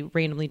is. They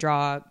randomly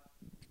draw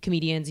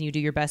comedians and you do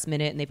your best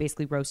minute and they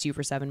basically roast you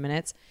for 7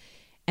 minutes.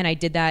 And I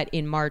did that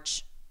in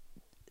March,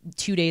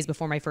 2 days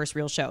before my first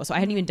real show. So I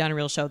hadn't even done a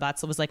real show. That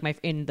was like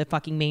in the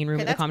fucking main room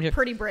at the comedy. That's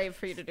pretty brave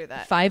for you to do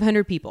that.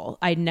 500 people.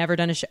 I'd never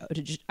done a show.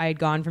 I had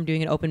gone from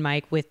doing an open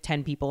mic with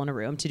 10 people in a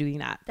room to doing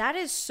that. That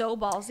is so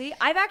ballsy.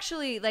 I've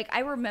actually, like, I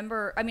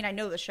remember, I mean, I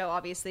know the show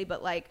obviously,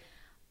 but like,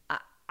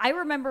 I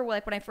remember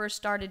like when I first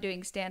started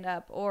doing stand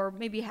up, or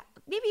maybe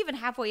even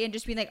halfway in,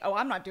 just being like, oh,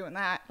 I'm not doing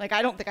that. Like,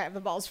 I don't think I have the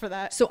balls for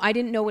that. So I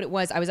didn't know what it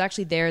was. I was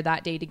actually there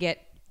that day to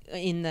get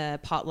in the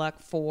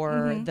potluck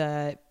for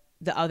the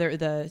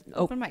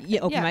open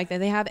mic that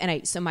they have. And I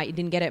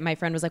didn't get it. My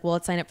friend was like, well,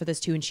 let's sign up for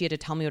this too. And she had to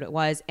tell me what it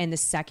was. And the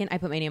second I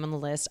put my name on the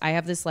list, I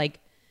have this like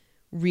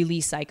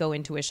really psycho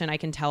intuition. I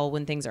can tell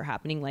when things are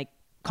happening. Like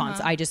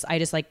I just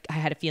like, I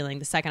had a feeling.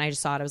 The second I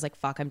just saw it, I was like,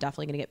 fuck, I'm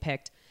definitely going to get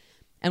picked.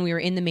 And we were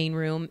in the main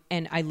room,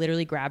 and I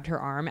literally grabbed her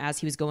arm as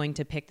he was going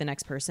to pick the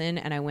next person.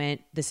 And I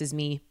went, this is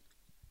me.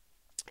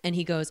 And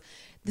he goes,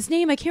 this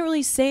name, I can't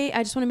really say.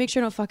 I just want to make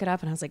sure I don't fuck it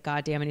up. And I was like,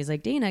 God damn it. He's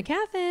like, Dayna,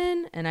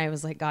 Catherine. And I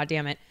was like, God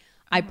damn it.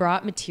 I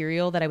brought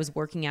material that I was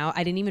working out.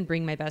 I didn't even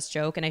bring my best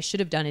joke, and I should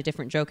have done a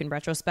different joke in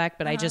retrospect,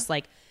 but I just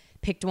like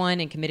picked one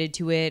and committed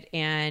to it.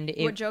 And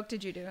What joke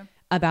did you do?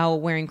 About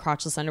wearing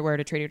crotchless underwear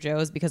to Trader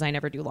Joe's because I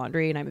never do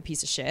laundry and I'm a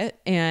piece of shit.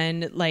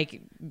 And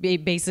like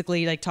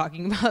basically like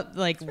talking about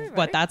like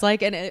what that's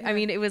like. And I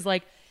mean, it was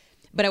like,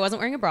 but I wasn't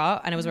wearing a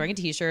bra and I was wearing a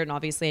t-shirt, and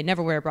obviously I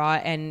never wear a bra.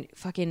 And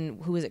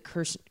fucking, who was it?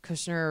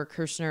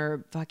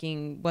 Kirshner,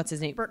 fucking, what's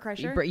his name? Bert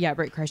Kreischer?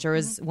 Bert Kreischer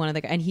was one of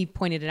the, and he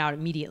pointed it out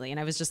immediately. And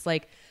I was just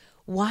like,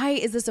 why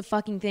is this a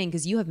fucking thing?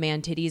 Because you have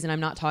man titties and I'm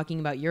not talking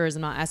about yours.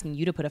 I'm not asking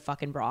you to put a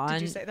fucking bra on.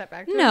 Did you say that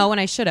back to him? No,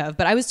 and I should have,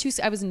 but I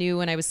was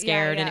new and I was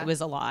scared and it was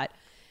a lot.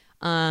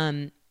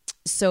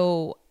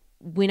 So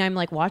when I'm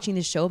like watching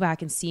this show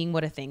back and seeing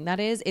what a thing that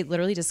is, it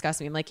literally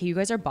disgusts me. I'm like, hey, you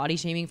guys are body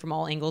shaming from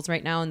all angles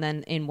right now. And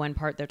then in one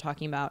part, they're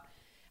talking about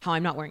how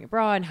I'm not wearing a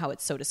bra and how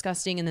it's so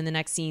disgusting. And then the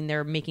next scene,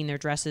 they're making their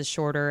dresses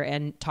shorter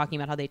and talking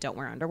about how they don't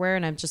wear underwear.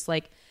 And I'm just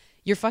like,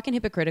 you're fucking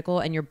hypocritical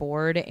and you're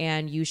bored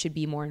and you should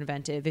be more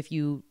inventive. If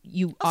you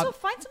also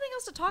find something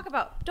else to talk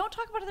about. Don't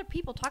talk about other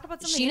people. Talk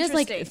about something Sheena's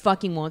interesting. like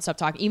fucking won't stop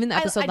talking. Even the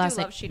episode last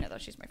night. I do love Sheena though.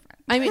 She's my friend.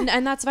 I mean,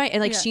 and that's fine.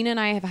 And like Sheena and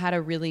I have had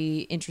a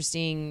really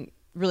interesting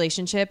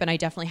relationship, and I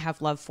definitely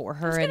have love for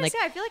her. And like,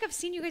 I feel like I've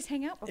seen you guys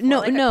hang out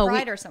before. At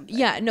Pride or something.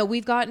 Yeah, no,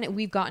 we've gotten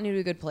into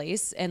a good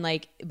place, and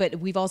like, but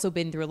we've also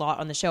been through a lot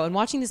on the show. And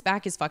watching this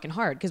back is fucking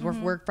hard because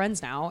we're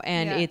friends now,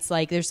 and it's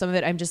like there's some of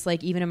it. I'm just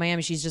like, even in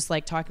Miami, she's just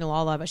like talking to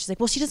Lala, but she's like,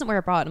 well, she doesn't wear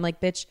a bra. And I'm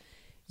like, bitch.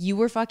 You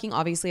were fucking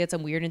obviously had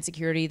some weird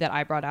insecurity that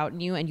I brought out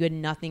in you, and you had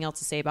nothing else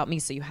to say about me,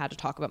 so you had to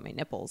talk about my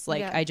nipples.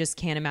 Like, I just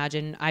can't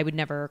imagine. I would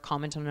never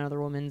comment on another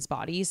woman's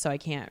body, so I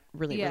can't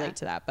really relate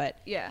to that. But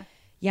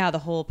the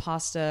whole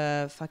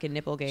pasta fucking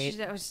nipplegate.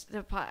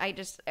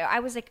 I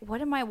was like, what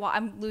am I?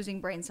 I'm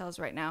losing brain cells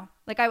right now.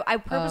 Like, I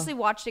purposely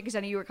watched it because I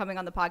knew you were coming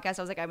on the podcast.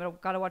 I was like,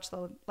 I've got to watch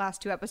the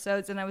last 2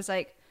 episodes, and I was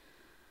like,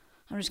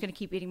 I'm just going to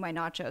keep eating my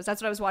nachos.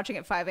 That's what I was watching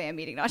at 5 a.m.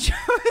 eating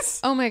nachos.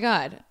 Oh my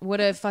God.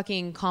 What a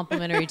fucking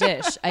complimentary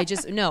dish.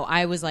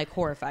 I was like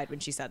horrified when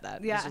she said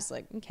that. Yeah. I was just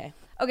like, okay.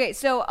 Okay.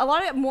 So a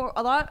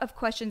lot of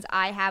questions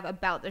I have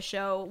about the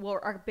show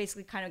are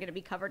basically kind of going to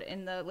be covered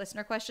in the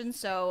listener questions.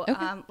 So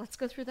let's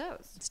go through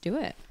those. Let's do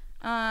it.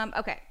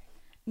 Okay.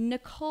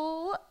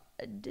 Nicole,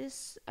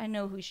 I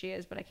know who she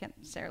is, but I can't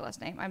say her last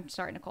name. I'm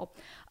sorry, Nicole.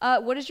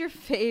 What is your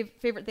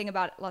favorite thing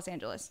about Los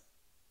Angeles?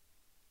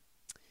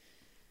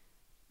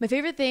 My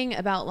favorite thing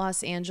about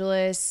Los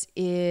Angeles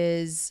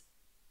is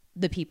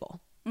the people.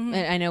 Mm-hmm.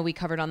 And I know we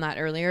covered on that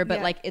earlier,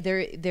 but like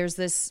there's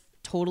this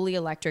totally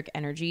electric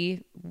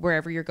energy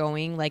wherever you're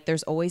going. Like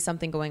there's always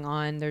something going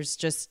on. There's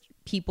just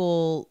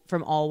people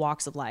from all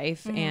walks of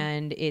life,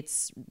 and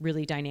it's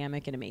really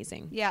dynamic and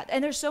amazing. Yeah.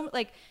 And there's so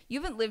like,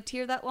 you haven't lived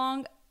here that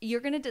long.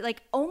 You're going to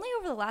like only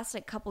over the last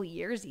like couple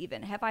years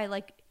even have I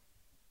like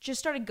just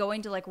started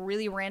going to like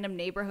really random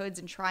neighborhoods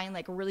and trying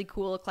like really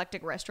cool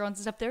eclectic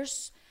restaurants and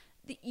stuff.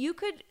 You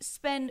could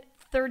spend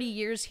 30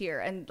 years here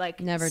and like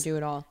never do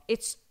it all.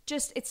 It's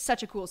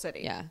such a cool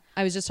city. Yeah.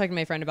 I was just talking to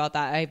my friend about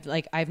that.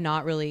 I've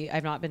not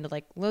been to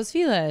like Los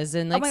Feliz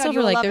and like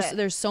Silver Lake.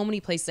 There's so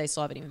many places I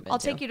still haven't even been to. I'll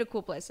take you to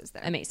cool places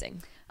there.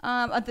 Amazing.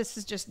 This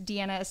is just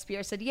Deanna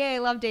Espier said, yay, I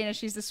love Dayna.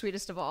 She's the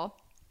sweetest of all.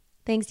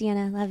 Thanks,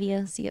 Deanna. Love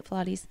you. See you at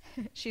Pilates.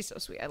 She's so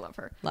sweet. I love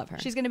her. Love her.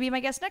 She's going to be my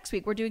guest next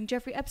week. We're doing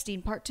Jeffrey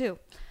Epstein part 2.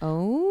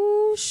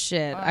 Oh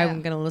shit.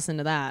 I'm going to listen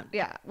to that.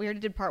 Yeah. We already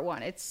did part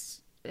 1.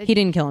 He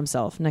didn't kill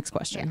himself. Next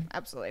question. Yeah,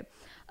 absolutely.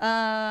 Okay,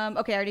 I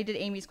already did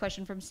Amy's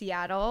question from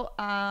Seattle.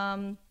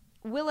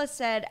 Willa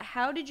said,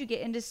 how did you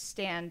get into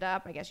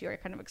stand-up? I guess you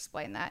already kind of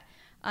explained that.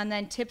 And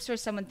then tips for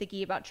someone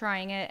thinking about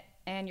trying it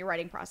and your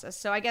writing process.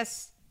 So I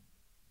guess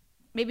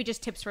maybe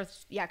just tips for,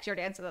 because you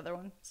already answered the other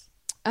ones.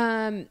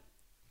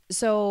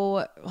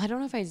 So I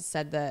don't know if I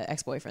said the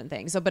ex-boyfriend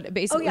thing. So, but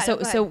basically,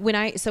 so when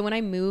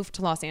I moved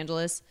to Los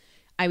Angeles,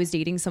 I was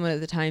dating someone at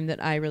the time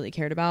that I really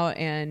cared about,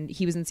 and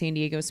he was in San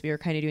Diego, so we were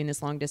kind of doing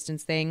this long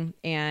distance thing,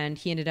 and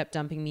he ended up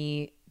dumping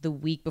me the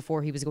week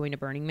before he was going to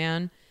Burning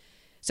Man.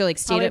 So like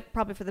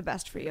probably for the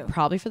best for you.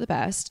 Probably for the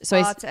best. So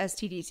lots of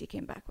STDs he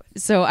came back with.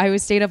 So I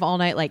was stayed up all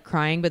night like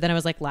crying, but then I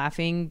was like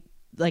laughing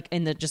like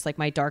in the just like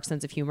my dark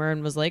sense of humor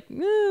and was like,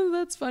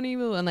 that's funny,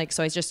 and like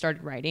so I just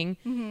started writing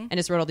and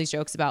just wrote all these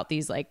jokes about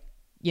these like,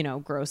 you know,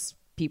 gross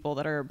people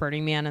that are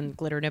Burning Man and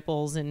glitter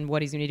nipples and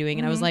what he's going to be doing.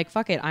 And I was like,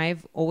 fuck it.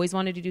 I've always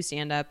wanted to do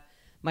stand-up.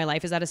 My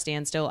life is at a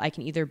standstill. I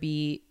can either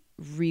be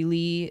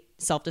really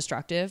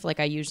self-destructive, like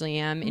I usually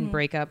am in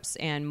breakups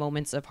and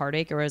moments of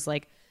heartache, or as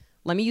like,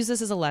 let me use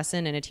this as a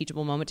lesson and a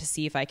teachable moment to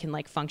see if I can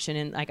like function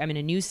in, like I'm in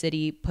a new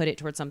city, put it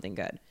towards something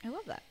good. I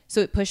love that. So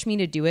it pushed me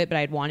to do it, but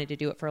I'd wanted to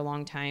do it for a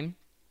long time.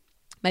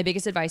 My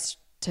biggest advice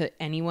to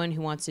anyone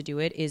who wants to do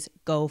it is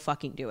go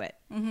fucking do it.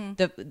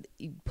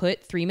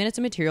 Put 3 minutes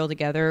of material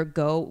together,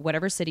 go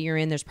whatever city you're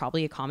in. There's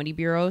probably a comedy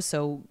bureau.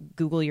 So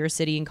Google your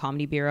city and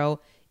comedy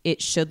bureau.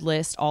 It should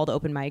list all the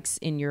open mics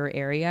in your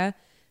area.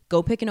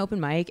 Go pick an open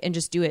mic and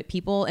just do it.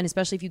 People, and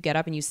especially if you get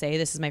up and you say,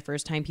 this is my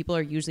first time, people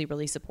are usually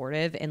really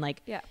supportive and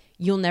like,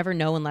 you'll never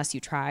know unless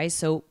you try.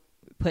 So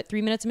put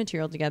 3 minutes of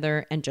material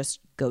together and just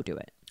go do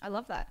it. I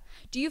love that.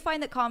 Do you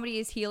find that comedy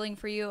is healing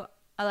for you?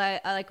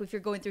 Like if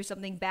you're going through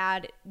something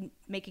bad,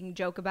 making a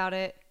joke about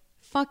it?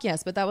 Fuck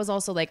yes. But that was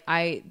also like,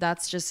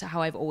 that's just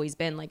how I've always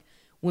been. Like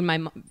when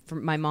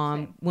my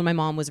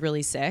mom was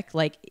really sick,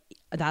 like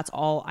that's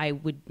all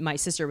my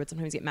sister would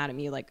sometimes get mad at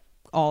me. Like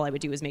all I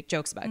would do is make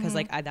jokes about it. Cause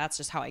like that's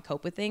just how I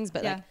cope with things.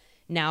 But like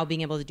now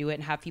being able to do it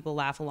and have people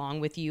laugh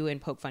along with you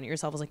and poke fun at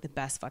yourself is like the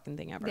best fucking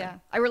thing ever. Yeah.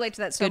 I relate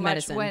to that so Good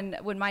much. medicine.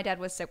 When my dad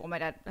was sick, well, my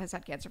dad has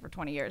had cancer for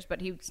 20 years,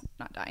 but he was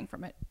not dying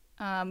from it.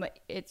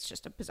 It's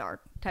just a bizarre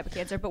type of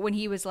cancer. But when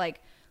he was like,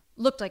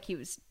 looked like he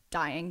was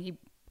dying,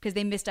 because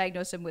they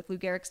misdiagnosed him with Lou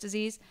Gehrig's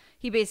disease,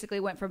 he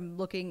basically went from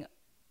looking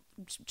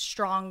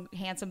strong,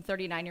 handsome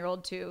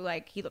 39-year-old to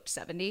like he looked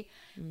 70.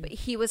 But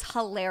he was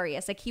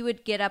hilarious. Like he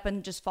would get up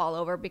and just fall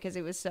over because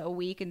he was so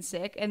weak and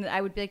sick, and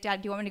I would be like,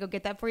 Dad, do you want me to go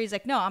get that for you? He's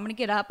like, no, I'm gonna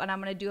get up and I'm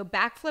gonna do a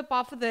backflip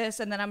off of this,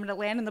 and then I'm gonna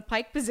land in the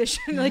pike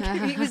position. Like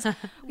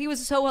he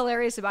was so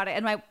hilarious about it.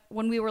 And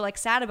when we were like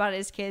sad about it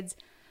as kids,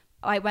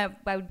 I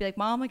would be like,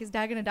 Mom, like is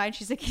Dad gonna die? And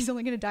she's like, he's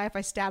only gonna die if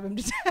I stab him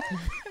to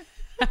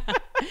death.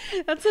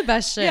 That's the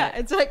best shit. Yeah,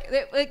 it's like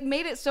it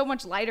made it so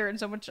much lighter and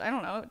so much, I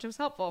don't know, it just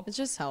helpful. It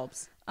just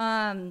helps.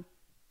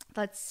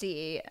 Let's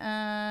see.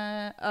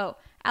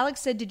 Alex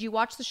said, did you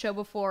watch the show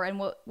before, and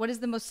what is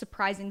the most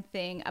surprising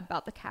thing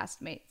about the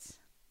castmates?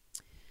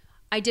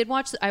 I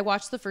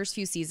watched the first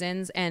few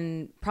seasons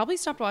and probably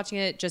stopped watching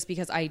it just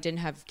because I didn't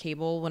have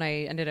cable when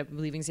I ended up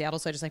leaving Seattle.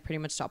 So I just like pretty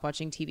much stopped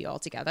watching TV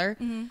altogether.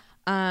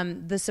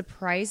 The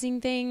surprising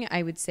thing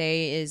I would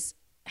say is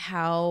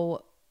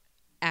how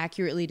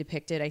accurately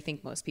depicted I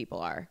think most people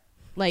are.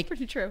 Like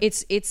pretty true.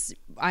 It's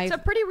a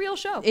pretty real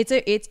show.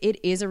 It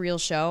is a real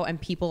show,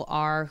 and people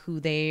are who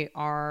they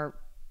are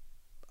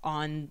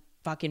on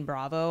fucking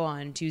Bravo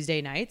on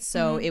Tuesday nights.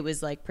 So it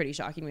was like pretty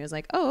shocking to me. I was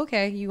like, oh,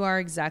 okay, you are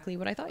exactly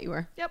what I thought you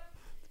were. Yep.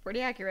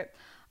 Pretty accurate.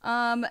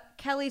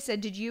 Kelly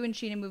said, did you and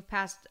Sheena move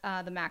past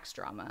the Max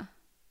drama?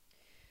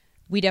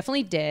 We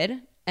definitely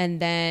did. And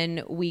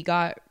then we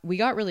got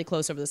really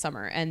close over the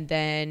summer, and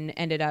then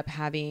ended up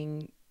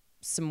having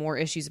some more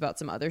issues about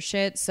some other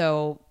shit.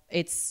 So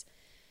it's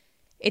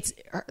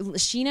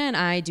Sheena and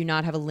I do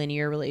not have a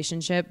linear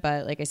relationship,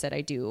 but like I said,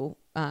 I do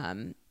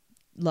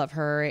love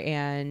her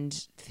and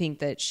think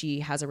that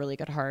she has a really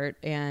good heart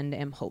and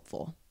am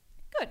hopeful.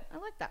 Good. I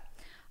like that.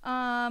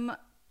 I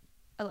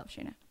love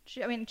Sheena.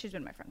 She's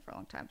been my friend for a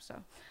long time.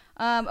 So,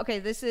 okay,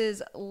 this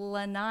is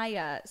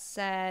Lanaya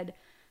said,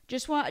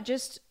 just want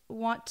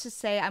to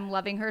say I'm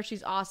loving her.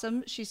 She's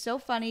awesome. She's so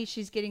funny.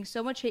 She's getting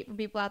so much hate from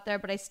people out there,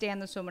 but I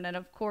stand this woman, and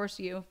of course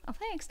you. Oh,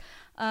 thanks.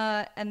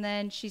 And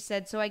then she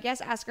said, so I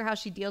guess ask her how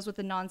she deals with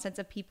the nonsense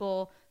of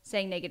people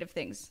saying negative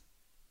things.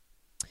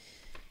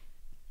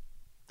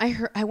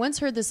 I once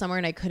heard this somewhere,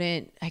 and I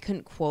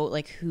couldn't quote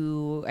like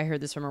who I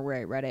heard this from or where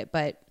I read it,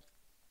 but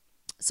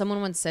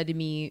someone once said to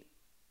me,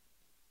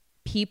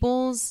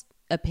 people's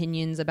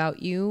opinions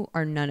about you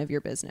are none of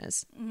your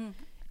business.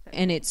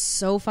 And it's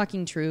so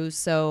fucking true.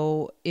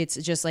 So it's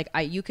just like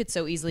you could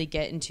so easily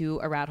get into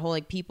a rat hole.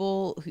 Like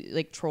people who,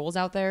 like trolls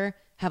out there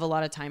have a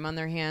lot of time on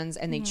their hands,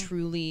 and they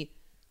truly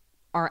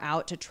are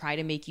out to try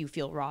to make you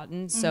feel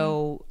rotten.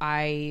 So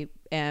I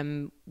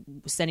am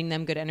sending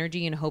them good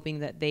energy and hoping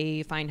that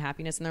they find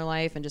happiness in their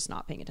life and just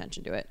not paying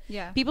attention to it.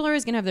 Yeah. People are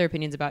always going to have their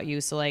opinions about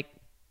you. So like,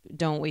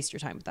 don't waste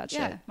your time with that shit.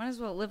 Yeah, might as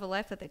well live a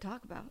life that they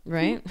talk about.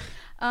 Right?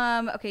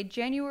 Okay,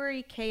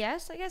 January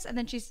KS, I guess. And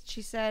then she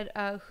said,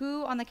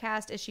 who on the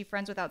cast is she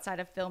friends with outside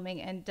of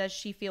filming, and does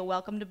she feel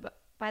welcomed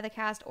by the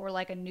cast or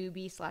like a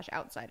newbie /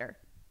 outsider?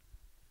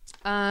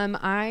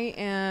 I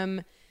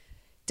am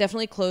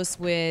definitely close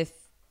with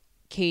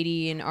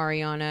Katie and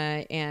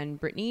Ariana and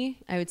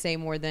Brittany, I would say,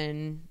 more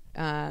than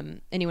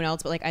anyone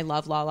else. But like, I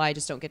love Lala. I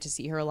just don't get to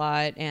see her a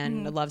lot.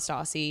 And I love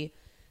Stassi.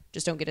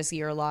 Just don't get to see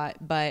her a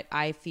lot. But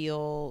I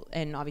feel,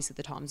 and obviously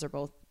the Toms are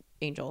both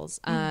angels.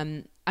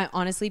 I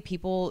honestly,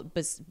 people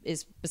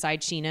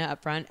besides Sheena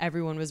up front,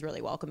 everyone was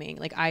really welcoming.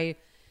 Like I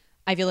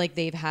feel like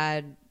they've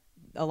had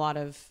a lot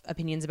of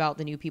opinions about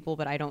the new people,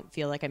 but I don't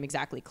feel like I'm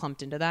exactly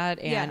clumped into that.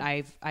 And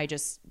I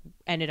just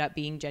ended up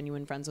being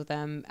genuine friends with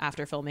them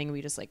after filming.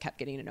 We just like kept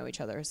getting to know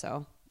each other.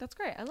 So that's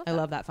great. I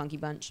love that funky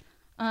bunch.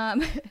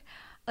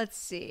 Let's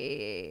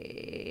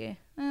see.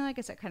 I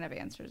guess that kind of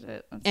answers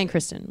it.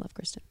 Kristen. Love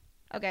Kristen.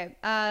 Okay.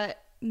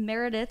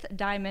 Meredith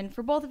Diamond.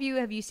 For both of you,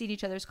 have you seen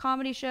each other's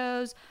comedy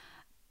shows?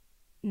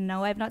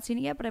 No, I've not seen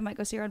it yet, but I might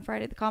go see her on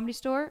Friday at the Comedy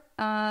Store.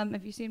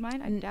 Have you seen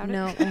mine? I doubt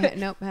it.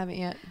 Nope, haven't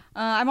yet.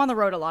 I'm on the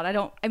road a lot.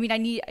 I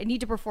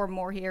need to perform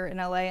more here in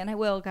LA, and I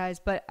will, guys,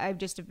 but I've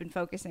just have been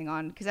focusing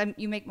on, because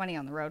you make money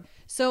on the road.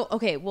 So,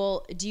 okay,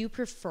 well, do you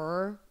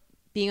prefer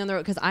being on the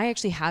road? Because I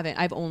actually haven't.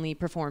 I've only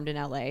performed in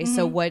LA.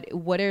 So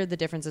what are the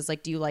differences?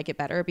 Like, do you like it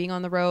better being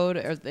on the road,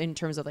 or in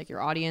terms of like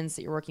your audience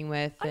that you're working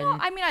with?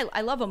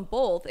 I love them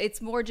both. It's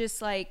more just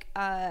like,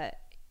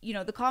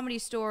 the Comedy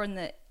Store and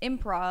the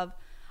Improv.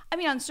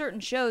 On certain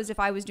shows,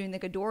 if I was doing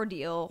like a door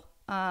deal,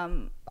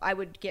 I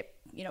would get,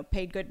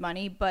 paid good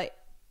money, but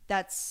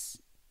that's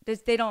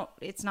they don't,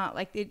 it's not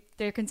like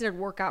they're considered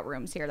workout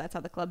rooms here. That's how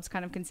the clubs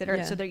kind of consider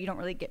it. So that you don't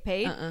really get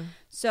paid.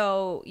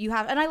 So you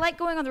have, and I like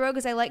going on the road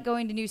because I like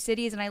going to new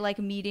cities and I like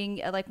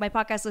meeting like my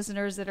podcast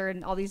listeners that are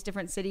in all these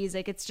different cities.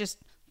 Like it's just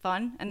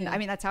fun. And I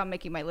mean, that's how I'm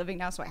making my living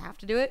now. So I have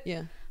to do it.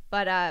 Yeah.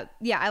 But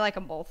yeah, I like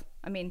them both.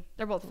 I mean,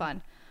 they're both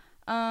fun.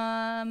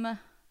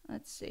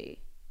 Let's see.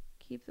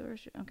 Keep the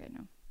okay,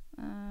 no.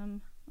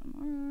 One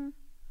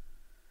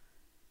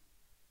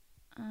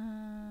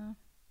more.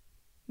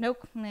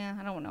 Nope. Nah,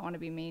 I don't want to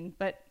be mean,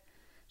 but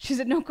she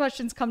said no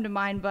questions come to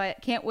mind, but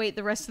can't wait.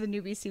 The rest of the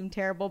newbies seem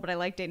terrible, but I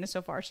like Dayna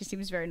so far. She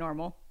seems very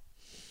normal.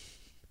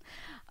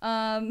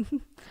 Oh,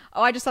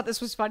 I just thought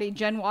this was funny.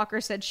 Jen Walker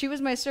said she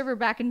was my server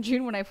back in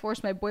June when I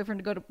forced my boyfriend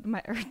to go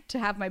to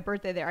have my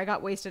birthday there. I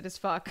got wasted as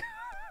fuck.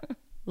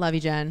 Love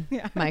you, Jen.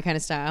 Yeah. My kind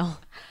of style.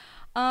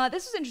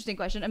 This is an interesting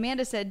question.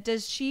 Amanda said,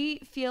 does she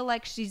feel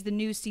like she's the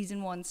new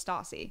season 1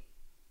 Stassi?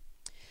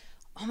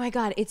 Oh my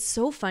God. It's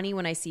so funny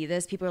when I see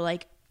this. People are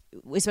like,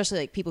 especially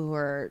like people who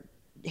are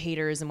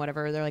haters and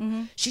whatever. They're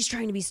like, she's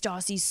trying to be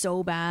Stassi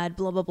so bad,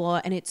 blah, blah,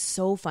 blah. And it's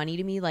so funny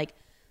to me. Like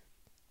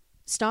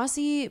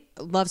Stassi,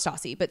 love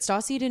Stassi, but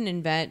Stassi didn't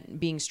invent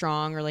being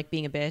strong or like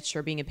being a bitch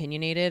or being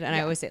opinionated. And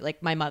I always say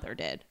like my mother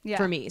did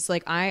for me. So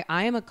like I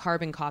am a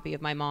carbon copy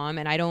of my mom,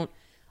 and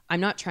I'm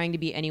not trying to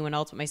be anyone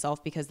else but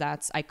myself, because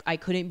I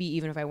couldn't be,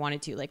 even if I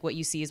wanted to. Like what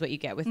you see is what you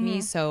get with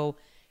me. So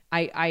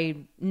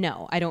I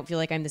don't feel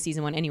like I'm the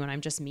season 1 anyone.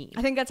 I'm just me.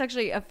 I think that's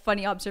actually a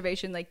funny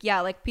observation. Like,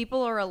 yeah, like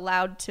people are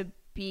allowed to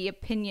be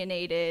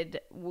opinionated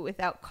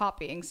without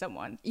copying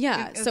someone.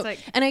 Yeah. It's so, like,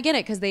 and I get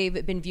it because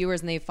they've been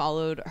viewers and they've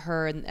followed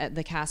her and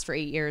the cast for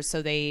 8 years.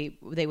 So they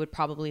would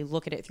probably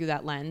look at it through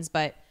that lens,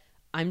 but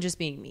I'm just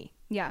being me.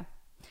 Yeah.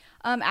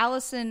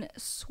 Allison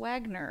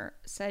Swagner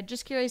said,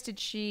 just curious,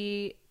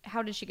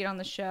 how did she get on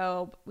the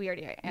show? We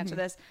already answered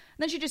this. And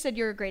then she just said,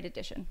 you're a great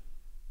addition.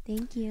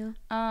 Thank you.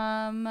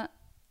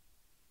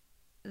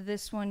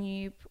 This one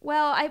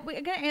I'm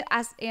gonna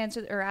ask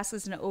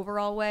this in an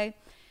overall way.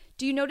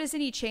 Do you notice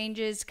any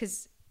changes?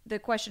 Because the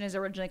question is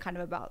originally kind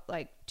of about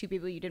like 2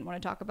 people you didn't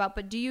want to talk about,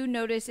 but do you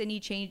notice any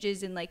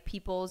changes in like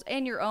people's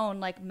and your own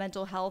like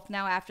mental health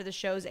now after the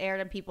show's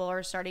aired and people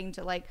are starting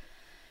to like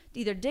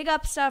either dig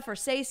up stuff or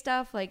say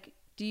stuff? Like,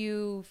 do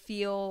you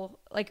feel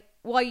like,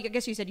 well, I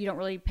guess you said you don't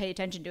really pay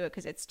attention to it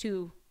because it's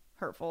too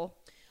hurtful.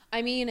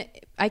 I mean,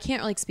 I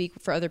can't like speak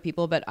for other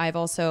people, but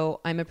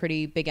I'm a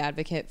pretty big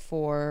advocate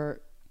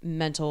for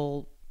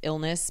mental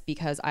illness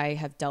because I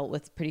have dealt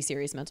with pretty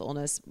serious mental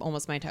illness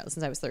almost my entire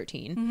since I was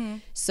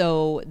 13.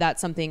 So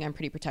that's something I'm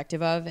pretty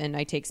protective of and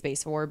I take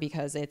space for,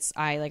 because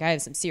I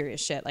have some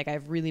serious shit. Like I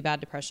have really bad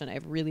depression. I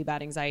have really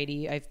bad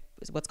anxiety. I have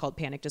what's called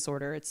panic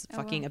disorder. It's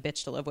fucking a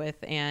bitch to live with.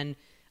 And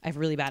I have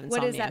really bad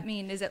insomnia. What does that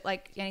mean? Is it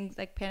like getting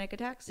like panic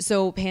attacks?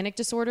 So panic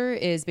disorder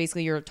is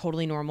basically you're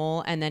totally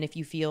normal. And then if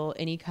you feel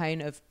any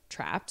kind of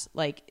trapped,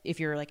 like if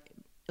you're like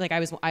I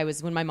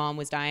was when my mom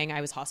was dying, I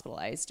was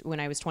hospitalized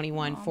when I was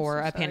 21 for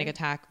a panic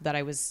attack that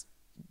I was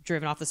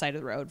driven off the side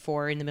of the road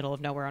for in the middle of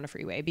nowhere on a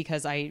freeway,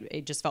 because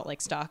it just felt like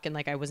stuck and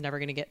like I was never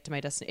going to get to my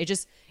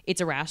destination.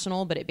 It's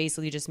irrational, but it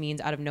basically just means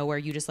out of nowhere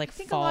you just like I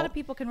think a lot of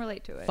people can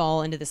relate to it.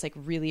 Fall into this like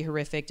really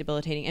horrific,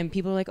 debilitating, and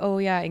people are like, oh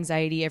yeah,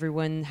 anxiety.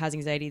 Everyone has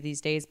anxiety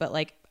these days, but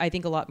like I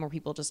think a lot more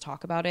people just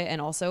talk about it. And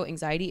also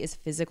anxiety is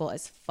physical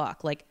as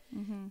fuck. Like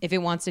if it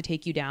wants to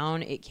take you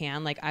down, it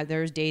can. Like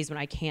there's days when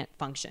I can't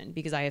function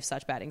because I have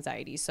such bad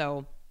anxiety.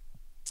 So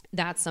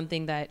that's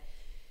something that,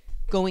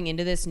 going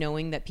into this,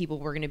 knowing that people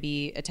were going to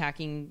be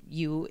attacking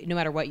you no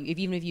matter what,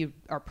 even if you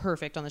are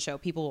perfect on the show,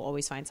 people will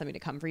always find something to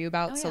come for you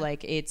about. So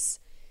like it's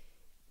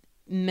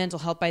mental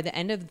health. By the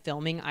end of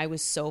filming, I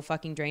was so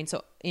fucking drained.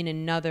 So in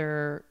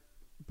another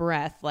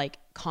breath, like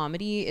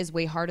comedy is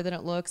way harder than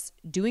it looks.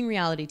 Doing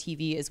reality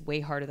TV is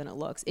way harder than it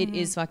looks. It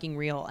is fucking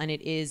real, and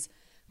it is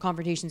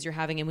confrontations you're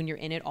having. And when you're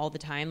in it all the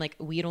time, like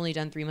we had only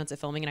done 3 months of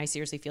filming, and I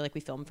seriously feel like we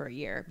filmed for a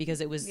year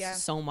because it was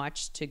so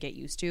much to get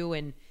used to.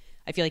 And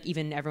I feel like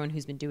even everyone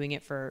who's been doing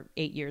it for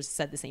 8 years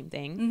said the same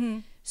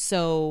thing.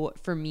 So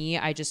for me,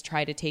 I just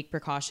try to take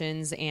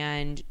precautions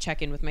and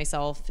check in with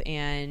myself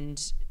and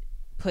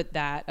put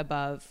that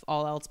above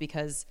all else,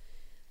 because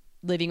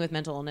living with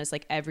mental illness,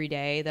 like every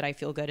day that I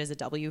feel good is a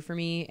W for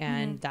me.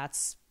 And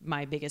that's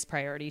my biggest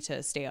priority,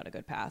 to stay on a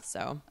good path.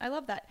 So I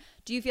love that.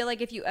 Do you feel like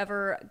if you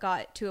ever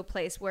got to a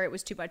place where it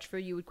was too much for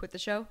you, you would quit the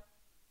show?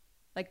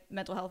 Like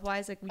mental health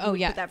wise, like would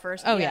you put that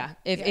first?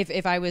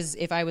 If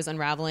I was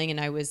unraveling and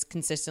I was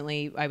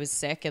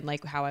sick and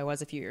like how I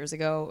was a few years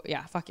ago,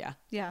 fuck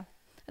yeah.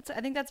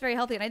 I think that's very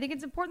healthy, and I think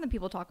it's important that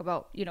people talk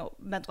about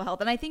mental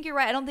health. And I think you're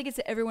right. I don't think it's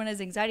everyone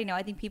has anxiety now.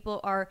 I think people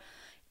are.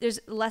 There's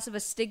less of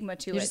a stigma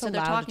to it, so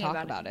they're talking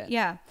about it.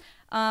 Yeah.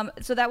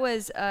 So that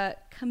was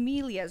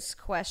Camelia's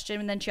question,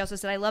 and then she also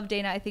said, "I love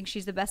Dayna. I think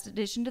she's the best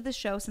addition to the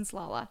show since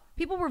Lala."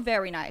 People were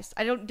very nice.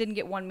 I didn't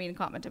get one mean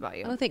comment about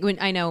you.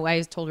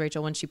 I told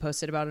Rachel when she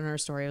posted about it in her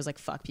story, I was like,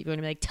 "Fuck, people are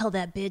gonna be like, tell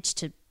that bitch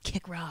to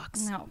kick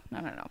rocks." No.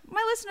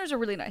 My listeners are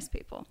really nice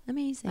people.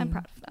 Amazing. I'm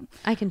proud of them.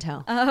 I can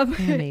tell.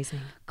 They're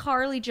amazing.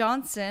 Carly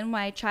Johnson,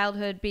 my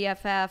childhood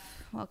BFF.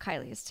 Well,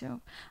 Kylie is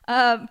too.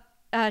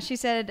 She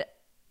said,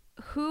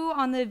 who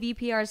on the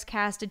VPR's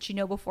cast did she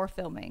know before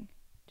filming?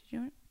 Did you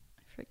know it?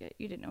 I forget.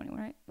 You didn't know anyone,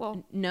 right?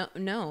 Well, no.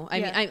 I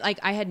mean,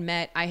 I had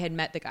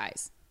met the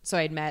guys. So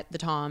I had met the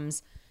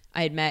Toms.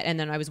 And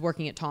then I was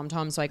working at Tom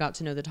Tom, so I got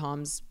to know the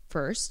Toms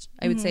first,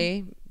 I would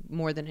say,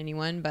 more than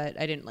anyone,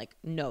 but I didn't like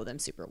know them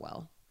super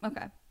well.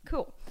 Okay,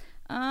 cool.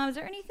 Is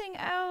there anything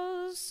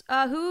else?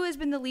 Who has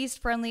been the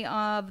least friendly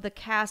of the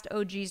cast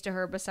OGs to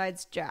her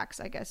besides Jax?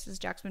 I guess. Has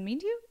Jax been mean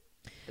to you?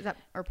 Is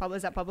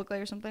that publicly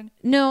or something?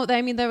 No,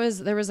 I mean, there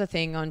was a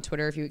thing on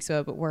Twitter a few weeks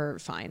ago, but we're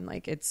fine.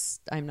 Like,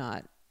 I'm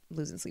not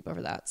losing sleep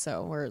over that.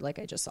 So we're like,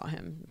 I just saw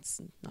him. It's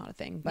not a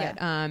thing.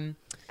 But I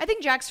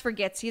think Jax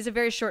forgets. He has a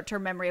very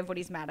short-term memory of what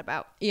he's mad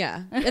about.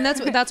 Yeah, and that's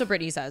what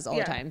Brittany says all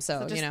the time.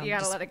 So just, you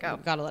gotta let it go.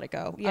 Gotta let it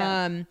go.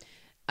 Yeah.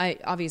 I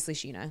obviously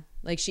Sheena,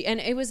 like and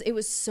it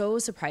was so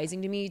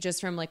surprising to me just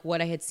from like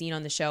what I had seen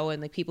on the show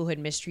and like people who had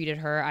mistreated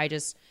her.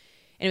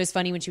 And it was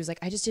funny when she was like,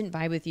 I just didn't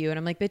vibe with you. And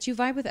I'm like, bitch, you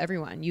vibe with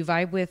everyone. You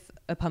vibe with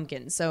a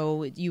pumpkin.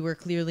 So you were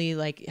clearly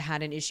like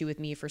had an issue with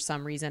me for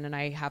some reason. And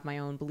I have my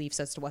own beliefs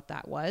as to what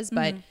that was.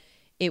 But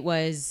it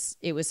was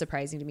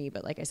surprising to me.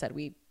 But like I said,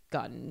 we've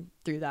gotten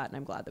through that. And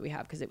I'm glad that we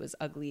have because it was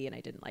ugly and I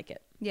didn't like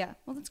it. Yeah.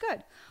 Well, that's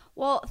good.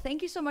 Well,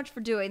 thank you so much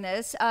for doing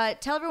this.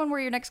 Tell everyone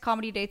where your next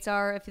comedy dates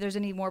are, if there's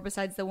any more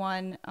besides the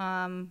one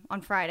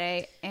on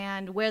Friday,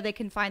 and where they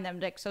can find them,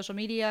 like social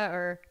media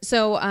or...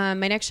 So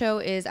my next show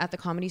is at the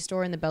Comedy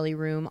Store in the Belly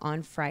Room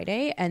on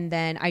Friday, and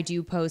then I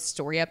do post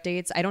story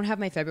updates. I don't have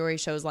my February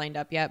shows lined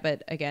up yet,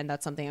 but again,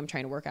 that's something I'm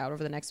trying to work out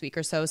over the next week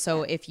or so.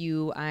 So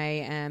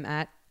I am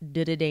at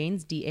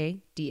Dayns,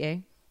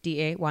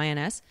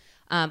 DAYNS.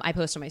 I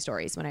post on my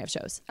stories when I have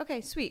shows.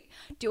 Okay, sweet.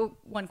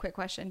 One quick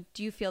question.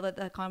 Do you feel that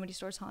the Comedy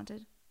Store is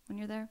haunted when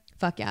you're there?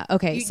 Fuck yeah.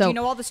 Okay. Do you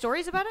know all the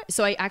stories about it?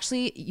 So I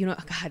actually,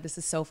 God, this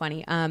is so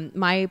funny.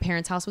 My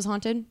parents' house was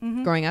haunted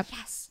growing up.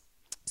 Yes.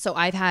 So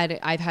I've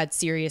had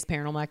serious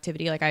paranormal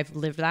activity. Like I've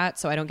lived that.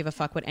 So I don't give a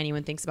fuck what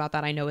anyone thinks about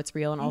that. I know it's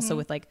real. And also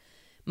with like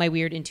my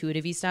weird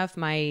intuitive-y stuff,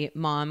 my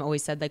mom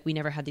always said like, we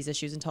never had these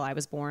issues until I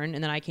was born.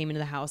 And then I came into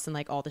the house and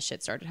like all the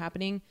shit started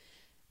happening.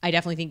 I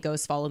definitely think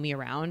ghosts follow me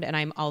around, and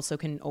I'm also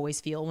can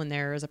always feel when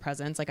there is a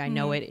presence. Like I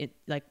know it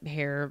like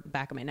hair,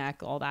 back of my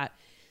neck, all that.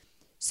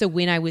 So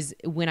when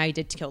I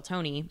did kill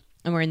Tony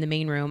and we're in the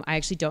main room, I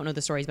actually don't know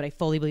the stories, but I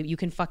fully believe you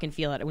can fucking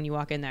feel it when you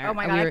walk in there. Oh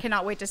my God. I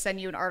cannot wait to send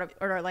you an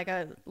or like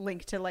a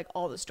link to like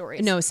all the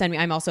stories. No, send me.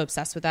 I'm also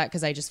obsessed with that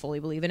because I just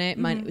fully believe in it.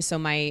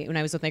 When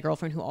I was with my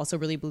girlfriend who also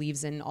really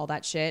believes in all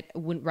that shit,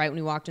 right when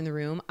we walked in the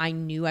room, I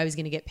knew I was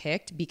going to get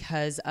picked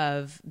because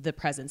of the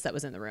presence that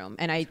was in the room.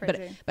 And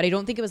but I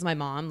don't think it was my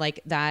mom. Like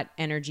that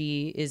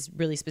energy is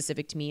really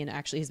specific to me and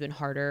actually has been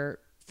harder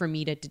for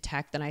me to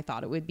detect than I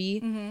thought it would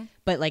be.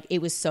 But like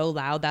it was so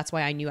loud, that's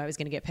why I knew I was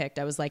going to get picked.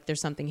 I was like,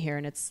 there's something here,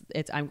 and it's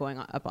I'm going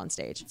up on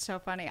stage. It's so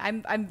funny.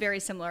 I'm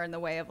very similar in the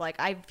way of like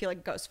I feel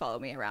like ghosts follow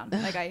me around.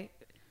 Like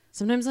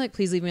sometimes I'm like,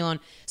 please leave me alone.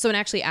 So and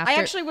actually after I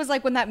actually was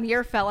like when that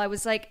mirror fell, I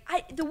was like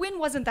the wind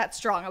wasn't that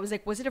strong. I was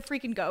like, was it a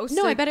freaking ghost?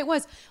 No, like, I bet it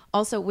was.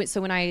 Also, so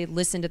when I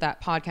listened to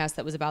that podcast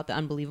that was about the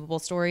unbelievable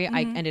story,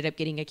 I ended up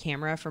getting a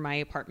camera for my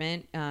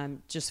apartment,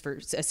 just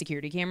for a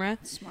security camera.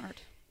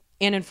 Smart.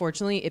 And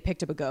unfortunately, it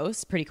picked up a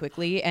ghost pretty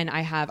quickly. And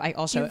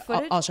I'll show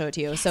it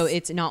to you. Yes. So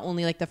it's not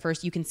only like the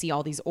first, you can see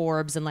all these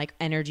orbs and like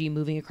energy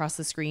moving across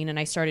the screen. And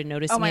I started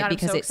noticing it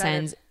because it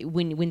sends,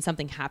 when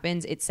something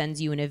happens, it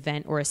sends you an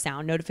event or a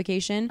sound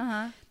notification.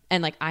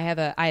 And like I have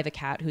a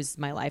cat who's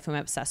my life, who I'm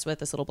obsessed with,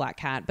 this little black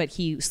cat, but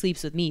he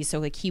sleeps with me. So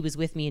like he was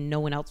with me and no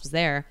one else was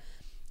there.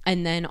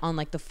 And then on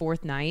like the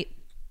fourth night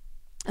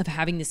of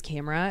having this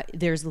camera,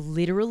 there's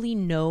literally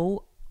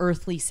no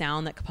earthly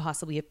sound that could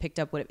possibly have picked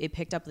up what it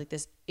picked up. Like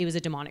this, it was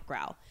a demonic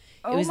growl.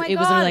 Oh my God. It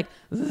was literally like,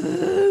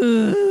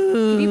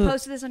 have you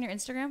posted this on your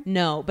Instagram?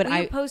 No, but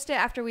I post it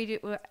after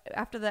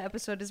the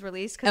episode is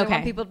released, because I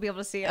want people to be able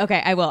to see it.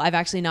 Okay, I will. I've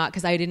actually not,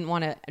 because I didn't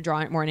want to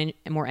draw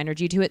more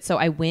energy to it. So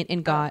I went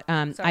and got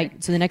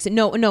so the next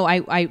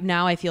I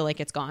now I feel like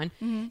it's gone.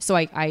 So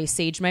I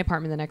saged my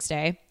apartment the next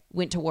day,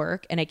 went to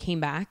work, and I came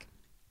back,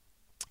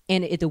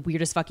 and the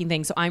weirdest fucking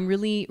thing. So I'm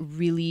really,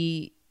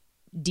 really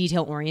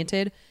detail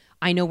oriented.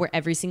 I know where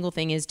every single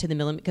thing is to the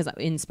millimeter, because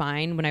in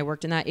spine, when I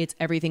worked in that,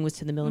 everything was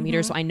to the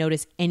millimeter. So I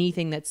notice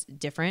anything that's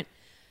different.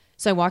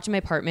 So I walked in my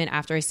apartment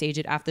after I staged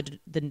it, after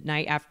the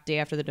day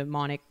after the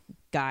demonic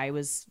guy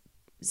was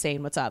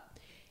saying what's up.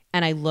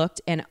 And I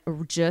looked, and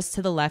just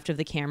to the left of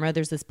the camera,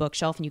 there's this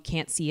bookshelf, and you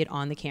can't see it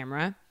on the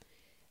camera.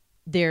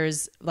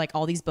 There's like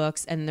all these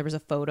books, and there was a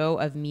photo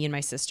of me and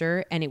my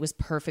sister, and it was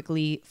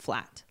perfectly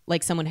flat.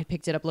 Like someone had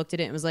picked it up, looked at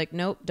it, and was like,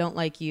 nope, don't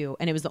like you.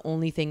 And it was the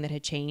only thing that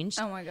had changed.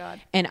 Oh my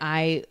God. And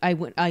I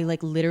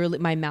like literally,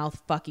 my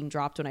mouth fucking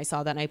dropped when I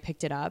saw that, and I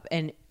picked it up,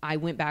 and I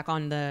went back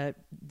on the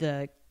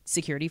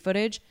security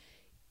footage.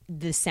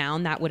 The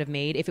sound that would have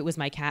made, if it was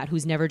my cat,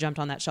 who's never jumped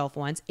on that shelf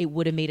once, it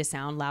would have made a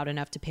sound loud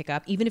enough to pick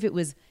up, even if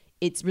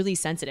it's really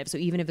sensitive. So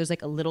even if there's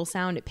like a little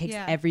sound, it picks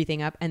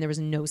everything up, and there was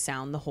no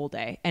sound the whole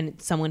day. And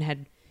someone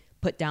had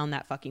put down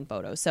that fucking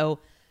photo. So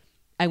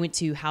I went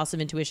to House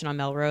of Intuition on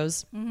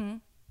Melrose,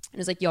 and it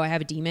was like, yo, I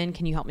have a demon.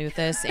 Can you help me with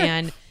this?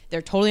 And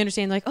they're totally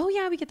understanding. Like, oh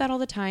yeah, we get that all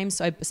the time.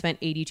 So I spent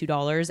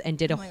 $82 and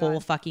did a whole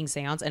God. fucking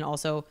seance. And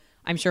also,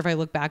 I'm sure if I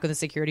look back on the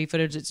security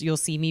footage, you'll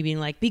see me being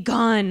like, be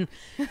gone.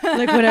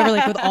 Like whatever,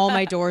 like with all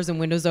my doors and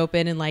windows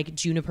open, and like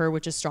juniper,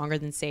 which is stronger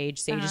than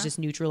sage. Sage is just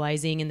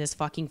neutralizing, and this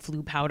fucking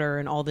flu powder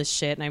and all this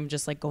shit. And I'm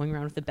just like going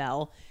around with the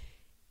bell.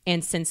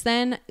 And since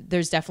then,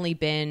 there's definitely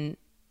been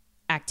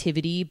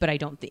activity, but I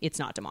don't think it's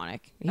not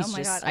demonic. Oh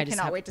my God. I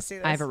cannot wait to see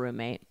this. I have a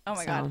roommate. Oh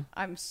my God.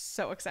 I'm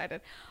so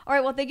excited. All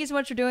right. Well, thank you so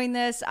much for doing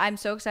this. I'm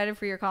so excited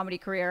for your comedy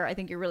career. I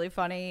think you're really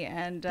funny.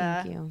 And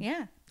thank you.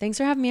 Yeah. Thanks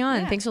for having me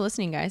on. Yeah. Thanks for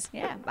listening, guys.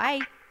 Yeah.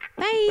 Bye.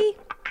 Bye.